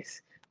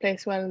place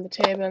well in the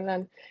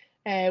table,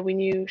 and we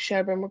knew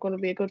Shelbourne were going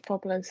to be a good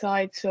footballing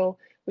side, so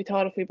we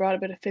thought if we brought a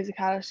bit of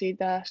physicality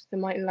that they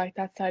mightn't like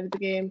that side of the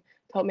game,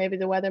 thought maybe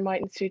the weather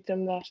mightn't suit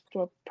them, that they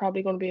were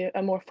probably going to be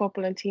a more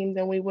footballing team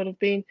than we would have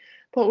been.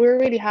 But we were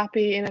really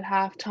happy in at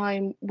half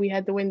time. We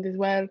had the wind as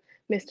well,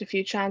 missed a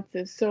few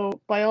chances. So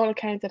by all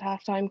accounts, at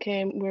half time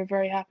came, we were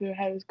very happy with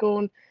how it was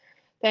going.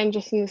 Then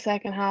just in the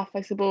second half,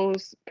 I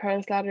suppose,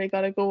 Pearl Slattery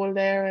got a goal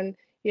there. And,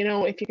 you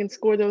know, if you can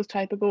score those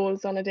type of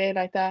goals on a day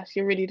like that,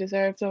 you really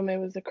deserve them. It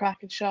was a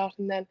cracking shot.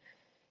 And then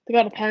they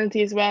got a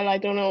penalty as well. I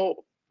don't know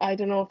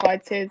if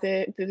I'd say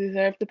they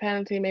deserved the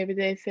penalty. Maybe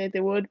they said they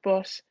would,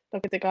 but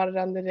look, they got it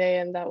on the day,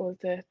 and that was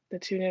the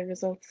 2-0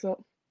 result.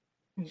 So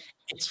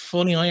it's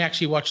funny. I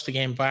actually watched the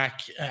game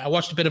back. I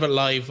watched a bit of it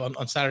live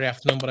on Saturday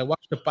afternoon, but I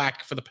watched it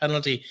back for the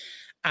penalty,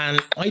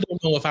 and I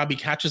don't know if Abby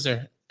catches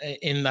her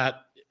in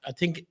that. I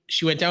think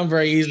she went down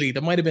very easily.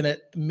 There might have been a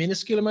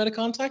minuscule amount of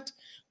contact,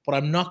 but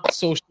I'm not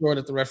so sure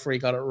that the referee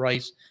got it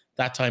right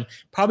that time.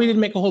 Probably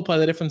didn't make a whole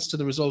pile of difference to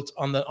the result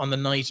on the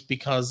night,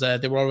 because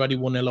they were already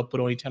 1-0 up with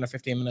only 10 or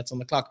 15 minutes on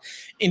the clock.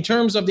 In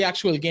terms of the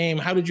actual game,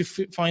 how did you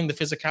find the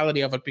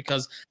physicality of it?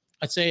 Because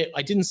I'd say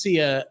I didn't see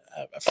a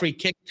free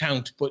kick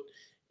count, but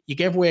you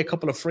gave away a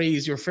couple of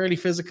frees. You're fairly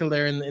physical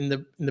there in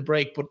the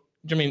break, but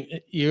I mean,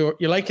 you're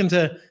liking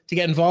to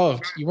get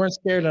involved. You weren't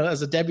scared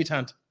as a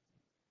debutant.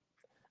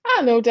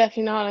 No,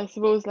 definitely not. I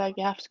suppose like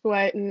you have to go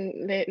out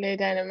and lay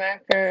down a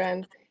marker,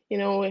 and you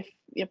know, if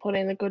you put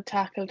in a good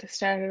tackle to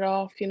start it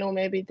off, you know,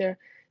 maybe they'll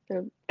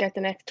get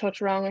the next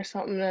touch wrong or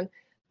something. And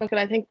look,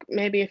 I think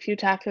maybe a few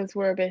tackles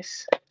were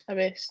a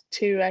bit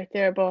too out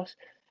there, but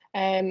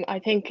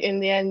I think in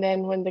the end,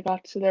 then when they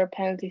got to their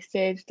penalty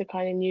stage, they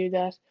kind of knew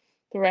that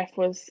the ref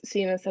was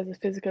seeing us as a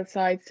physical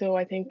side. So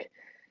I think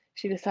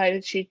she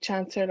decided she'd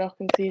chance her luck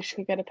and see if she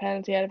could get a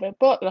penalty out of it.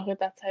 But look,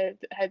 that's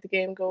how the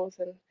game goes.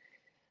 And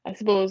I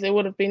suppose it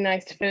would have been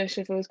nice to finish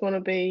if it was going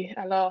to be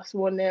a loss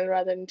 1-0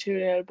 rather than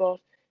 2-0. But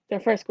their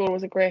first goal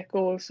was a great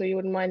goal, so you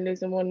wouldn't mind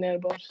losing 1-0.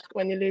 But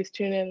when you lose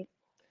 2-0,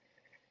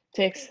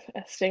 takes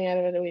a sting out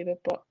of it a wee bit.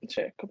 But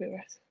sure, it could be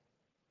worse.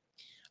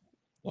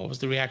 What was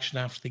the reaction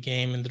after the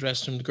game in the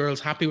dressing room? The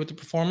girls happy with the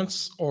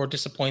performance or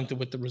disappointed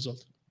with the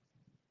result?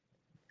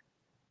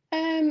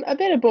 A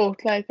bit of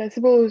both. Like, I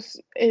suppose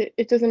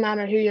it doesn't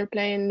matter who you're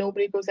playing.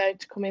 Nobody goes out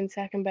to come in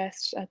second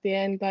best at the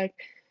end. Like,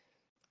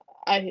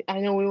 I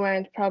know we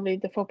weren't probably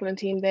the footballing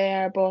team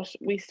there, but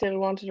we still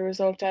wanted a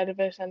result out of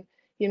it. And,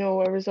 you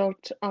know, a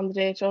result on the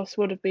day to us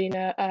would have been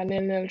a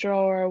 0-0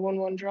 draw or a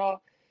 1-1 draw.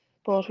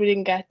 But we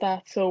didn't get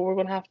that, so we're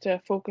going to have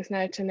to focus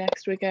now to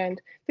next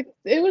weekend.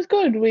 It was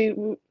good.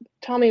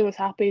 Tommy was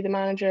happy, the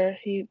manager.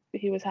 He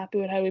was happy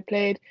with how we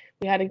played.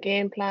 We had a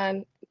game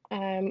plan,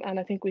 and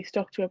I think we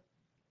stuck to it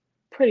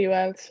pretty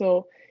well.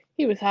 So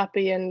he was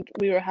happy, and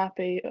we were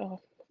happy,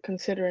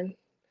 considering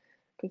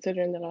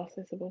the loss,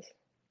 I suppose.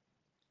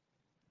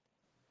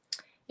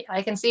 Yeah,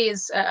 I can see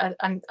is I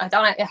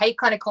hate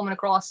kind of coming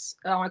across.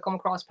 I don't want to come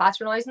across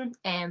patronising.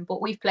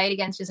 But we've played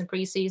against us in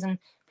pre-season,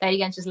 played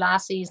against us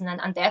last season,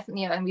 and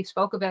definitely, and we've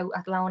spoke about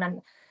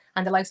Athlone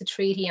and the likes of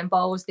Treaty and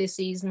Bows this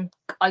season.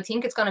 I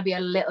think it's going to be a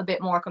little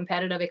bit more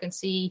competitive. I can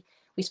see,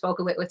 we spoke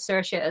with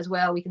Saoirse as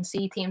well. We can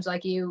see teams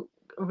like you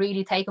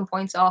really taking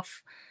points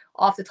off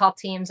the top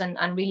teams and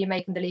really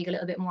making the league a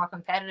little bit more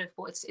competitive.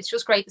 But it's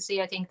just great to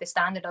see. I think the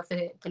standard of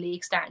the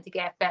league starting to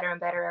get better and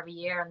better every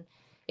year, and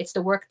it's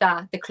the work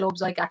that the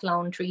clubs like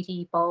Athlone,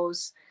 Treaty,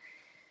 Bows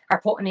are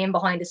putting in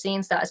behind the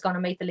scenes that is going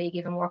to make the league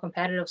even more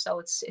competitive. So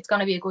it's going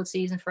to be a good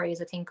season for us,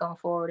 I think, going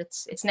forward.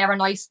 It's never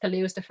nice to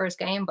lose the first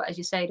game, but as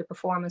you say, the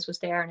performance was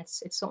there, and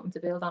it's something to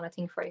build on, I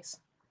think, for us.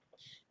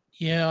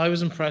 Yeah, I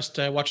was impressed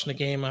watching the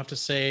game. I have to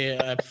say,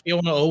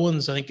 Fiona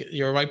Owens, I think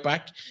you're right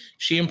back.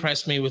 She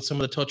impressed me with some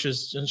of the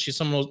touches, and she's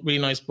some of those really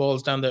nice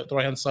balls down the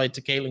right-hand side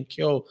to Caitlin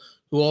Keogh,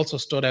 who also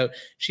stood out.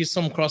 She's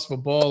some cross of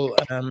a ball.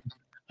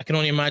 I can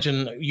only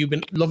imagine you've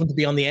been loving to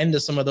be on the end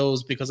of some of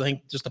those, because I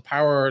think just the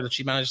power that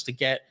she managed to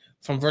get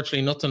from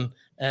virtually nothing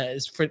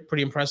is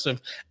pretty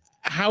impressive.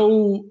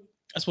 How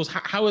has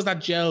that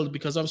gelled?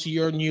 Because obviously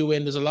you're new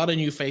in. There's a lot of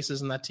new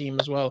faces in that team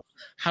as well.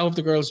 How have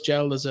the girls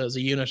gelled as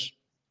a unit?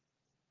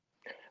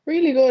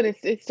 Really good.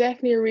 It's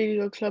definitely a really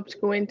good club to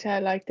go into.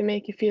 Like, they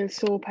make you feel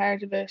so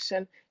part of it,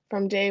 and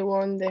from day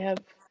one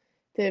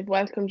they've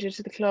welcomed you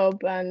to the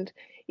club. And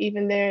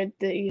even there,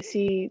 you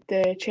see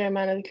the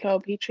chairman of the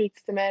club, he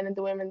treats the men and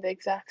the women the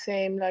exact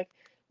same. Like,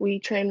 we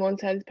train one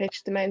side of the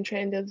pitch, the men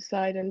train the other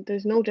side, and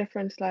there's no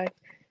difference. Like,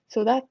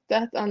 so that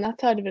on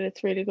that side of it,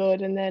 it's really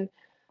good. And then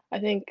I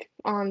think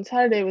on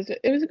Saturday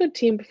it was a good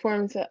team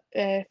performance.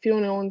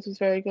 Fiona Owens was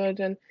very good,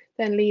 and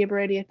then Leah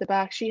Brady at the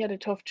back, she had a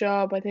tough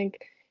job. I think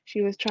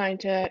she was trying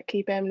to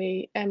keep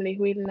Emily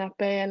Whelan at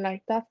bay, and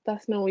like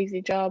that's no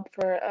easy job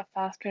for a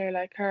fast player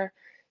like her.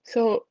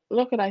 So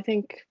I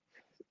think,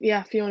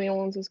 yeah, Fiona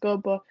Owens was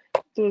good, but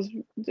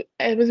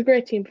it was a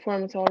great team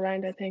performance all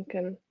around, I think,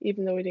 and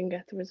even though we didn't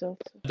get the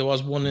result. There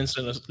was one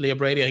incident, Leah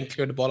Brady, I think,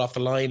 cleared the ball off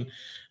the line,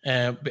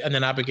 and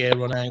then Abigail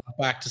Runang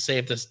back to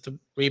save the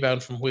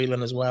rebound from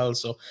Whelan as well.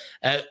 So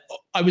I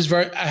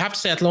have to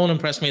say, Athlone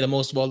impressed me the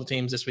most of all the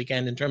teams this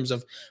weekend in terms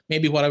of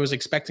maybe what I was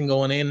expecting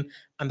going in,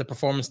 and the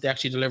performance they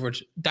actually delivered.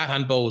 That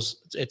and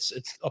Bows, it's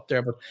up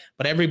there,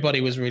 but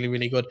everybody was really,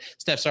 really good.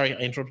 Steph, sorry, I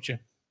interrupted you.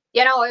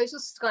 Yeah, no, I was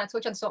just going to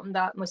touch on something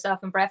that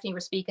myself and Breffney were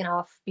speaking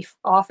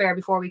off air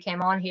before we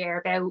came on here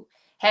about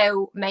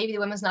how maybe the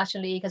Women's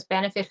National League has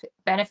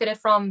benefited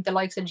from the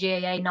likes of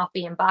GAA not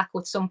being back,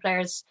 with some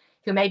players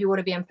who maybe would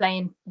have been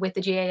playing with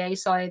the GAA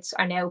sides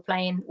are now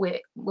playing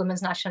with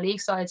Women's National League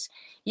sides.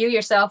 You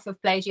yourself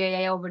have played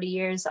GAA over the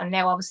years, and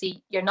now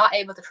obviously you're not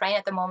able to train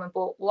at the moment,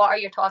 but what are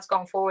your thoughts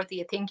going forward? Do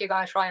you think you're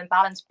going to try and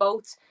balance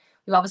both?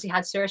 We've obviously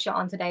had Saoirse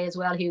on today as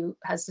well, who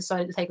has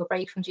decided to take a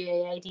break from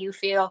GAA. Do you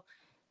feel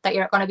that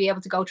you're going to be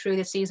able to go through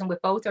this season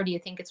with both, or do you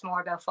think it's more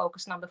about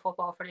focusing on the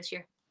football for this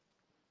year?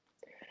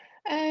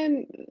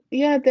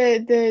 Yeah,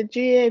 the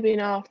GAA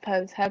being off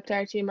has helped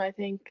our team, I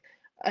think.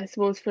 I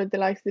suppose for the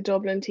likes of the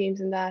Dublin teams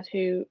and that,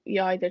 who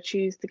you either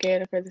choose the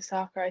Gaelic or the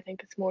soccer, I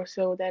think it's more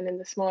so than in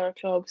the smaller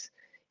clubs.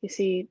 You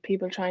see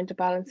people trying to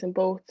balance in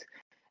both.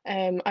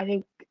 I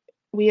think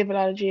we have a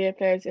lot of GAA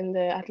players in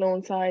the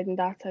Athlone side, and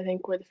that's, I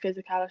think, where the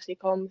physicality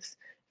comes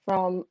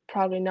from.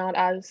 Probably not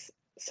as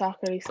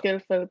soccerly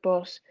skillful,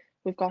 but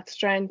we've got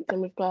strength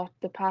and we've got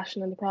the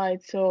passion and the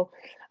pride. So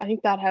I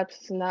think that helps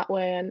us in that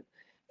way. And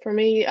for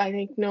me, I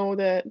think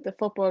the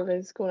football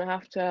is going to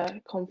have to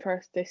come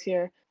first this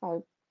year.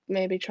 I'll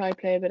maybe try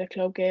play a bit of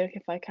club Gaelic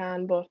if I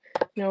can, but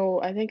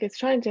no, I think it's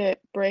trying to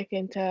break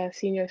into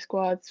senior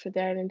squads for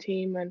the Ireland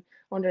team and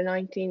under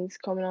 19s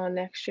coming on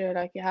next year.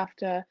 Like, you have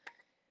to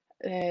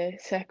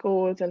set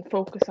goals and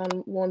focus on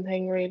one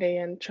thing really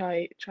and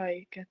try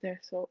get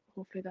there. So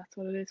hopefully that's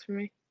what it is for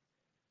me.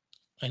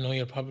 I know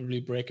you'll probably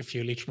break a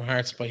few Leitrim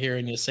hearts by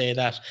hearing you say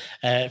that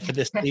for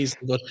this season,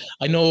 but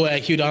I know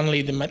Hugh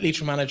Donnelly, the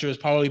Leitrim manager, has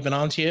probably been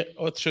on to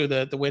you through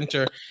the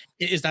winter.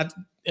 Has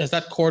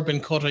that cord been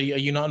cut? Are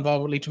you not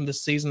involved with Leitrim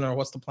this season, or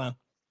what's the plan?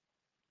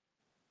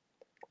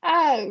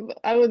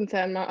 I wouldn't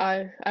say I'm not.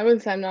 I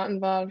wouldn't say I'm not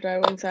involved, or I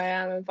wouldn't say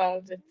I am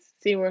involved. It's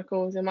see where it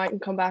goes. It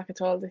mightn't come back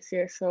at all this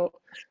year, so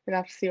we'll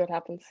have to see what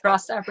happens.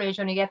 Cross that bridge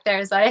when you get there,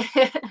 is I.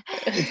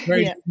 It's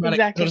very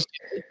exactly.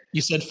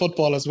 You said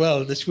football as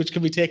well, which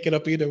can be taken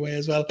up either way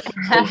as well.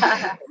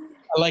 I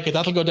like it.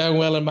 That'll go down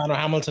well in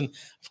Manorhamilton.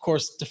 Of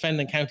course,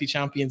 defending county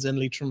champions in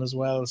Leitrim as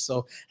well.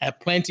 So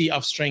plenty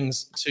of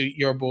strings to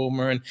your bow,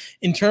 Muireann.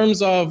 In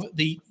terms of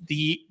the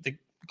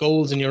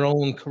goals in your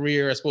own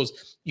career, I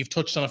suppose you've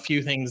touched on a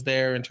few things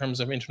there in terms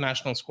of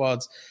international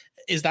squads.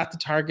 Is that the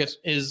target?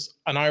 Is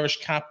an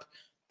Irish cap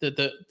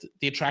the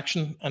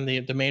attraction and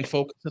the main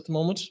focus at the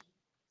moment?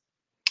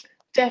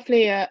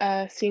 Definitely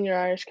a senior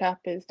Irish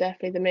cap is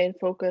definitely the main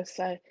focus.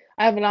 I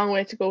have a long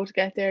way to go to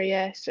get there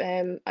yet.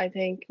 I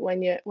think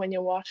when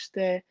you watch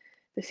the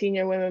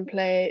senior women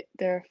play,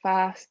 they're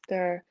fast,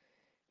 they're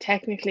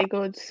technically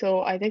good.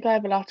 So I think I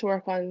have a lot to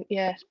work on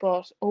yet,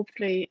 but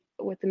hopefully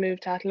with the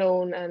move to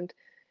Athlone and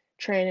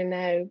training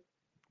now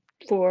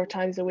 4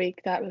 times a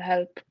week, that'll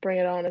help bring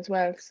it on as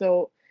well.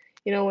 So,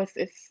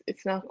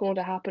 it's not going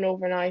to happen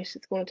overnight.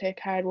 It's going to take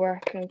hard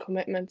work and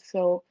commitment.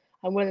 So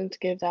I'm willing to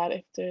give that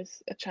if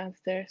there's a chance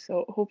there.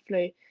 So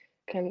hopefully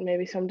can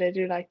maybe someday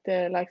do like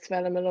the likes of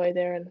Ella Malloy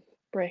there and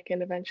break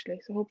in eventually.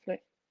 So hopefully.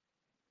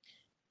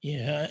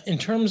 Yeah, in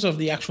terms of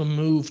the actual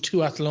move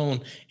to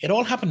Athlone, it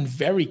all happened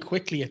very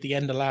quickly at the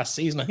end of last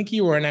season. I think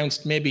you were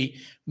announced maybe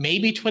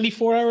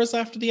 24 hours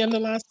after the end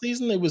of last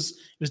season. It was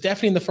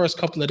definitely in the first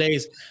couple of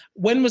days.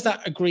 When was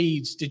that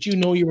agreed? Did you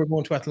know you were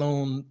going to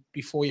Athlone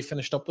before you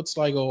finished up with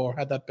Sligo, or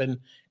had that been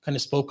kind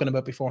of spoken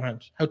about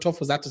beforehand? How tough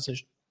was that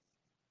decision?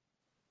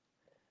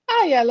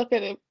 Yeah, look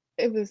at it.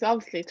 It was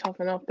obviously tough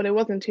enough, but it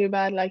wasn't too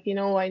bad. Like,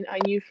 I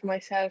knew for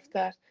myself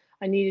that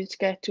I needed to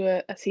get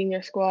to a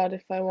senior squad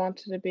if I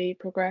wanted to be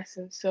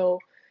progressing. So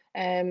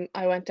I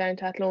went down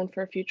to Athlone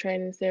for a few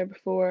trainings there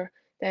before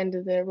the end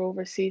of the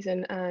Rovers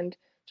season and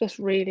just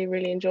really,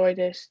 really enjoyed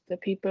it. The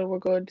people were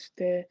good.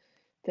 The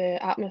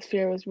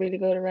atmosphere was really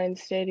good around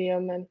the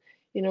stadium, and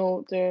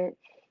they're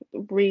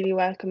really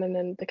welcoming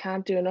and they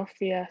can't do enough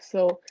for you.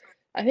 So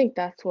I think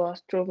that's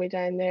what drove me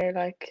down there.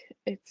 Like,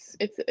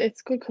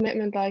 it's good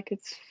commitment. Like,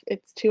 it's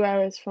 2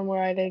 hours from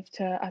where I live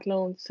to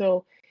Athlone.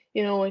 So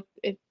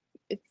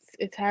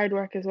it's hard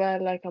work as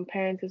well. Like, I'm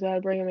parents as well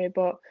bringing me,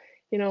 but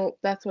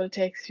that's what it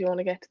takes if you want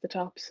to get to the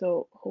top.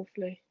 So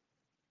hopefully.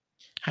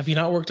 Have you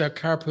not worked out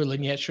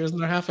carpooling yet? Sure, isn't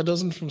there half a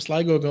dozen from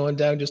Sligo going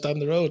down just down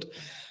the road?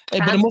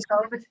 But it must...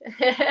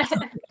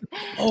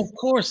 Oh, of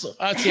course.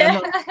 Actually, I'm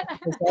not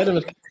side of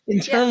it.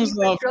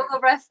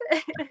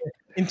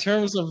 In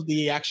terms of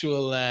the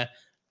actual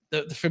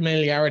the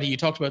familiarity, you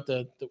talked about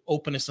the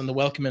openness and the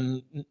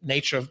welcoming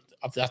nature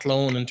of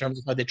Athlone in terms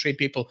of how they treat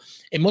people.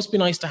 It must be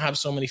nice to have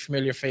so many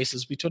familiar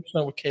faces. We touched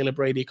on it with Kayla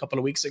Brady a couple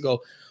of weeks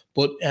ago,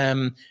 but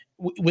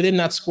within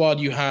that squad,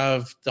 you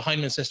have the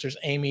Hyndman sisters,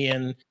 Amy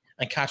and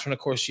Catherine. Of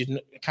course,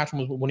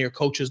 Catherine was one of your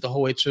coaches the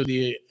whole way through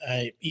the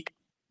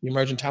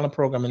Emerging Talent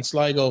Program in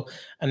Sligo,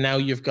 and now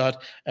you've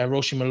got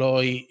Roisin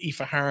Malloy,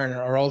 Aoife Harn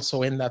are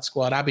also in that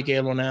squad.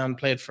 Abigail Ronan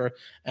played for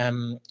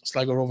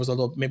Sligo Rovers,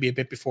 although maybe a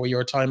bit before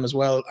your time as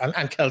well,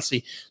 and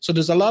Kelsey. So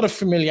there's a lot of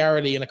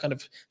familiarity and a kind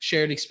of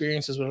shared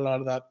experiences with a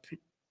lot of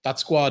that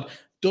squad.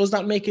 Does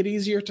that make it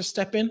easier to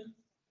step in?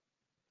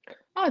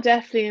 Oh,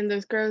 definitely. And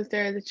there's girls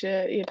there that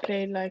you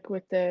played like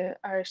with the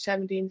Irish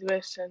 17s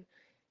with, and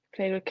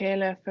played with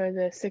Kayla for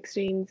the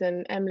 16s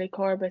and Emily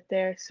Corbett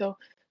there. So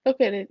look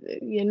at it,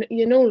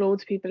 you know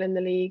loads of people in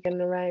the league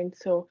and around.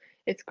 So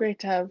it's great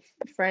to have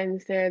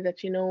friends there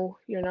that you're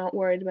not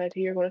worried about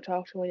who you're going to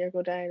talk to when you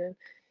go down. And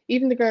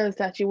even the girls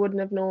that you wouldn't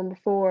have known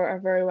before are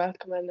very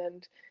welcoming,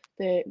 and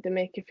they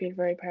make you feel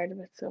very part of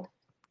it. So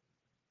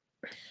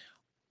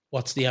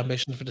what's the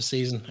ambition for the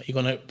season? Are you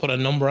going to put a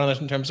number on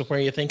it in terms of where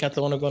you think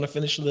Athlone are going to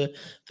finish the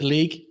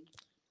league?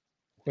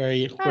 Where are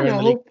you? I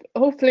don't know.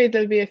 Hopefully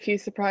there'll be a few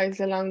surprises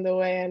along the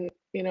way, and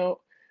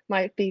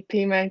might beat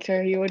Peamount,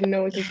 or you wouldn't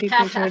know, to keep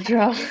them to a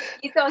draw.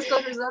 Keep those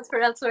good results for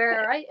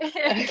elsewhere, right?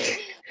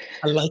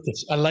 I like it.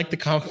 I like the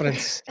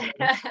confidence.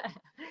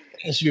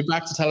 She'll be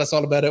back to tell us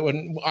all about it.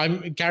 When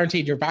I'm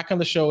guaranteed you're back on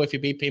the show if you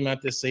beat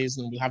Peamount this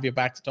season. We'll have you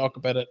back to talk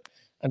about it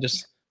and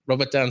just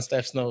rub it down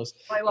Steph's nose.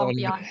 I won't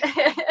be on.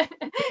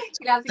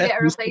 You'll have to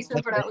get a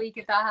replacement for that week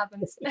if that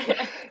happens.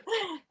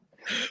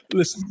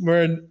 Listen,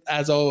 Muireann,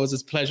 as always,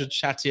 it's a pleasure to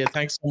chat to you.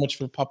 Thanks so much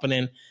for popping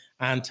in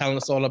and telling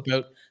us all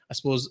about, I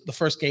suppose, the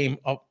first game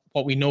of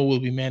what we know will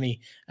be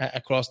many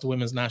across the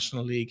Women's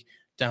National League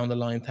down the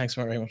line. Thanks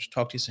very much.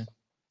 Talk to you soon.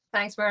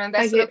 Thanks, Muireann.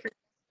 Best of luck.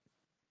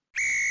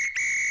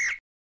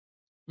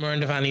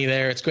 Muireann Devaney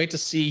there. It's great to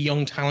see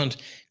young talent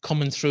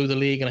coming through the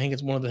league, and I think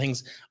it's one of the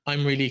things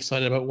I'm really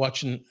excited about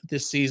watching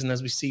this season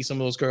as we see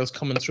some of those girls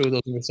coming through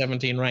those under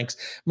 17 ranks.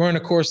 Muireann,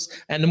 of course,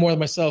 and no more than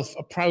myself,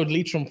 a proud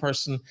Leitrim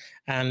person,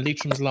 and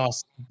Leitrim's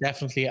loss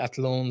definitely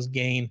Athlone's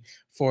gain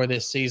for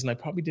this season. I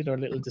probably did her a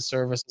little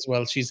disservice as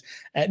well. She's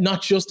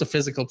not just a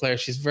physical player,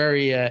 she's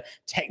very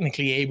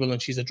technically able,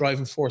 and she's a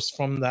driving force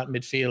from that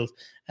midfield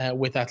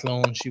with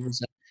Athlone. She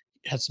was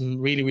had some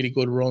really, really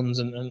good runs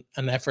and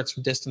efforts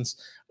from distance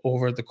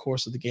over the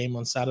course of the game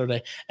on Saturday.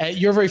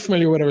 You're very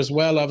familiar with her as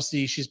well.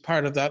 Obviously, she's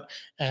part of that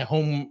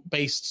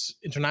home-based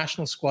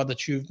international squad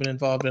that you've been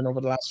involved in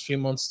over the last few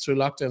months through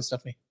lockdown,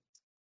 Stephanie.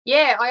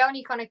 Yeah, I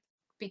only kind of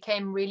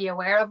became really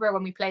aware of her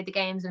when we played the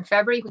games in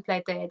February. We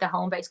played the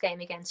home-based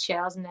game against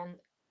Shells, and then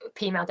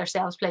Peamount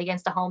themselves played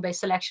against the home-based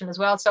selection as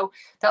well. So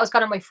that was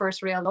kind of my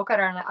first real look at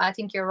her, and I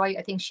think you're right.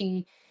 I think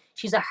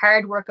she's a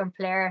hard-working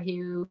player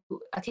who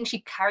I think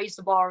she carries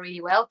the ball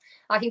really well.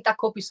 I think that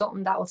could be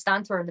something that will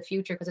stand to her in the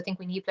future, because I think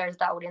we need players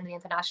that within the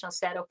international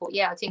setup. But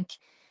yeah, I think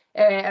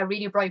a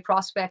really bright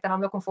prospect, and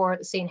I'm looking forward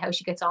to seeing how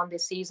she gets on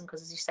this season,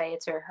 because as you say,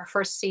 it's her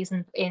first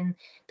season in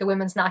the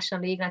Women's National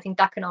League, and I think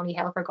that can only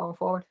help her going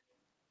forward.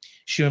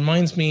 She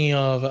reminds me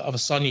of a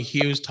Sonia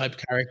Hughes type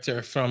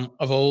character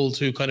of old,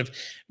 who kind of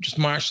just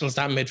marshals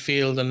that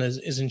midfield and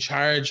is in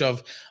charge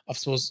of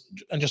suppose,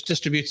 and just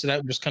distributes it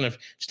out, just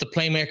a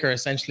playmaker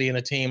essentially in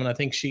a team. And I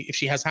think if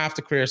she has half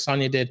the career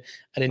Sonia did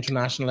at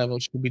international level,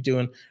 she'll be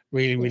doing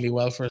really, really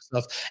well for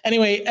herself.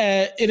 Anyway,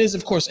 it is,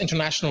 of course,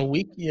 International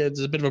Week. Yeah, there's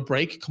a bit of a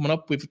break coming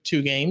up. We've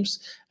 2 games,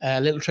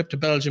 a little trip to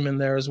Belgium in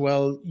there as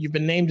well. You've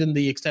been named in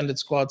the extended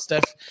squad,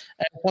 Steph.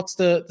 What's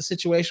the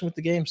situation with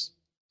the games?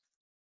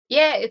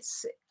 Yeah,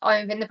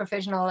 I'm in the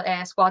provisional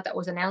squad that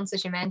was announced,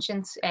 as you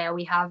mentioned.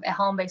 We have a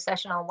home-based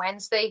session on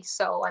Wednesday,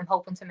 so I'm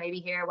hoping to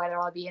maybe hear whether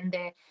I'll be in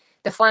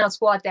the final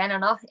squad then or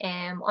not.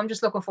 I'm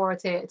just looking forward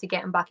to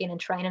getting back in and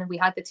training. We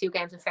had the 2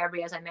 games in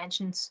February, as I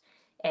mentioned.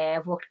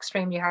 I've worked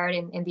extremely hard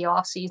in the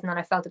off-season, and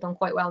I felt I've done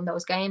quite well in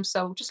those games.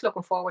 So just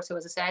looking forward to,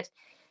 as I said,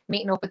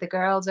 meeting up with the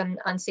girls and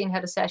seeing how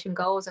the session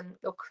goes. And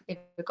look, if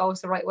it goes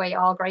the right way,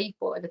 all great.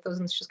 But if it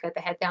doesn't, just get the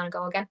head down and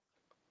go again.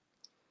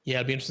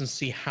 Yeah, it'll be interesting to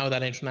see how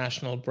that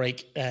international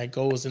break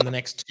goes in the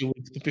next 2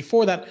 weeks. But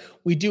before that,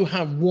 we do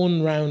have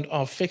one round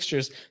of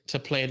fixtures to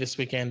play this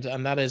weekend,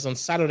 and that is on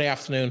Saturday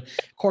afternoon,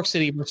 Cork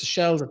City versus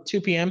Shells at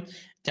 2 p.m.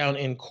 down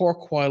in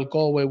Cork, while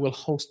Galway will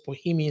host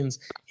Bohemians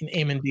in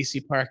Eamon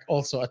DC Park,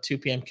 also at 2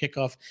 p.m.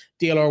 kickoff.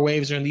 DLR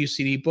Waves are in the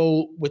UCD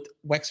Bowl with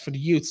Wexford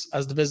Youths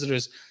as the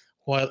visitors,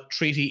 while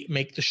Treaty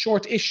make the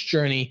short-ish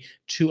journey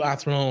to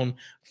Athlone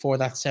for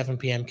that 7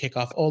 p.m.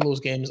 kickoff. All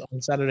those games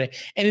on Saturday.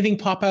 Anything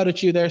pop out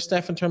at you there,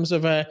 Steph, in terms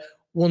of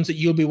ones that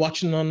you'll be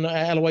watching on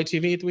LOI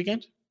TV at the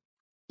weekend?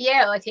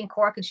 Yeah, I think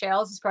Cork and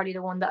Shells is probably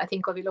the one that I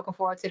think I'll be looking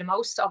forward to the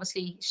most.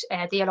 Obviously,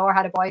 DLR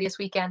had a bye this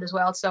weekend as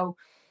well, so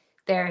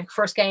their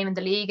first game in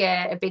the league,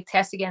 a big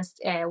test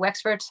against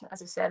Wexford.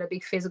 As I said, a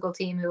big physical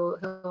team who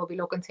will be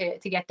looking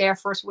to get their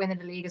first win in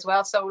the league as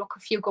well. So look, a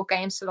few good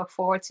games to look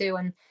forward to,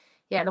 and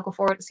yeah, looking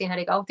forward to seeing how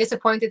they go.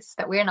 Disappointed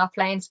that we're not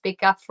playing. It's a big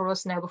gap for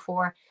us now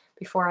before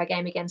our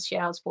game against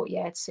Shells. But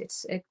yeah,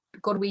 it's a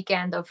good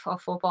weekend of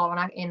football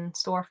in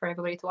store for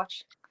everybody to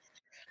watch.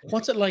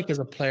 What's it like as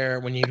a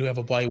player when you do have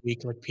a bye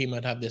week like P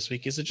might have this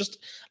week? Is it just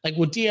like,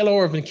 would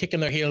DLR have been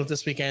kicking their heels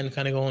this weekend,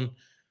 kind of going,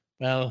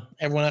 well,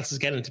 everyone else is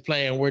getting to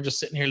play and we're just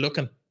sitting here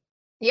looking?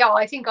 Yeah,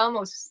 I think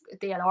almost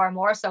DLR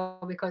more so,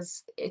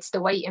 because it's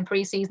the wait in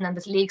pre-season and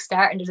this league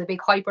starting. There's a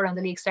big hype around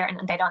the league starting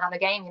and they don't have a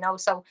game,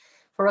 So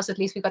for us, at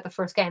least, we got the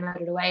first game out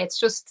of the way.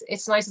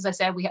 It's nice, as I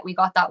said, we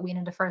got that win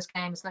in the first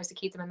game. It's nice to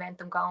keep the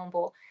momentum going,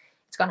 but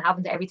it's going to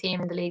happen to every team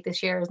in the league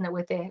this year, isn't it,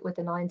 with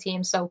the 9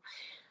 teams? So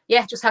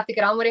yeah, just have to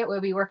get on with it.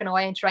 We'll be working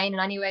away and training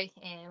anyway.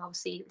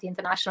 Obviously the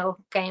international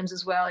games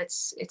as well.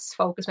 It's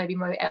focused maybe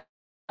more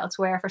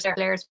elsewhere for certain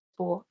players.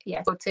 But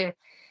yeah, so to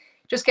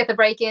just get the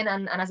break in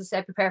and as I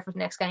said, prepare for the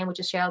next game, which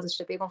is Shels, is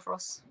just a big one for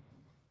us.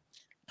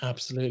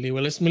 Absolutely.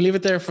 Well, listen, we'll leave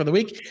it there for the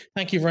week.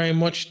 Thank you very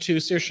much to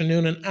Saoirse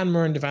Noonan and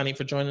Muireann Devaney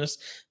for joining us,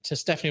 to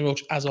Stephanie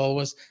Roach as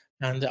always,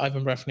 and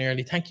Ivan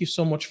Breffney. Thank you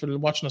so much for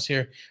watching us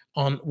here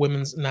on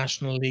Women's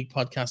National League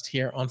podcast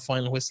here on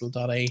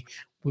finalwhistle.ie.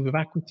 We'll be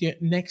back with you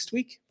next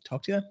week.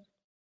 Talk to you then.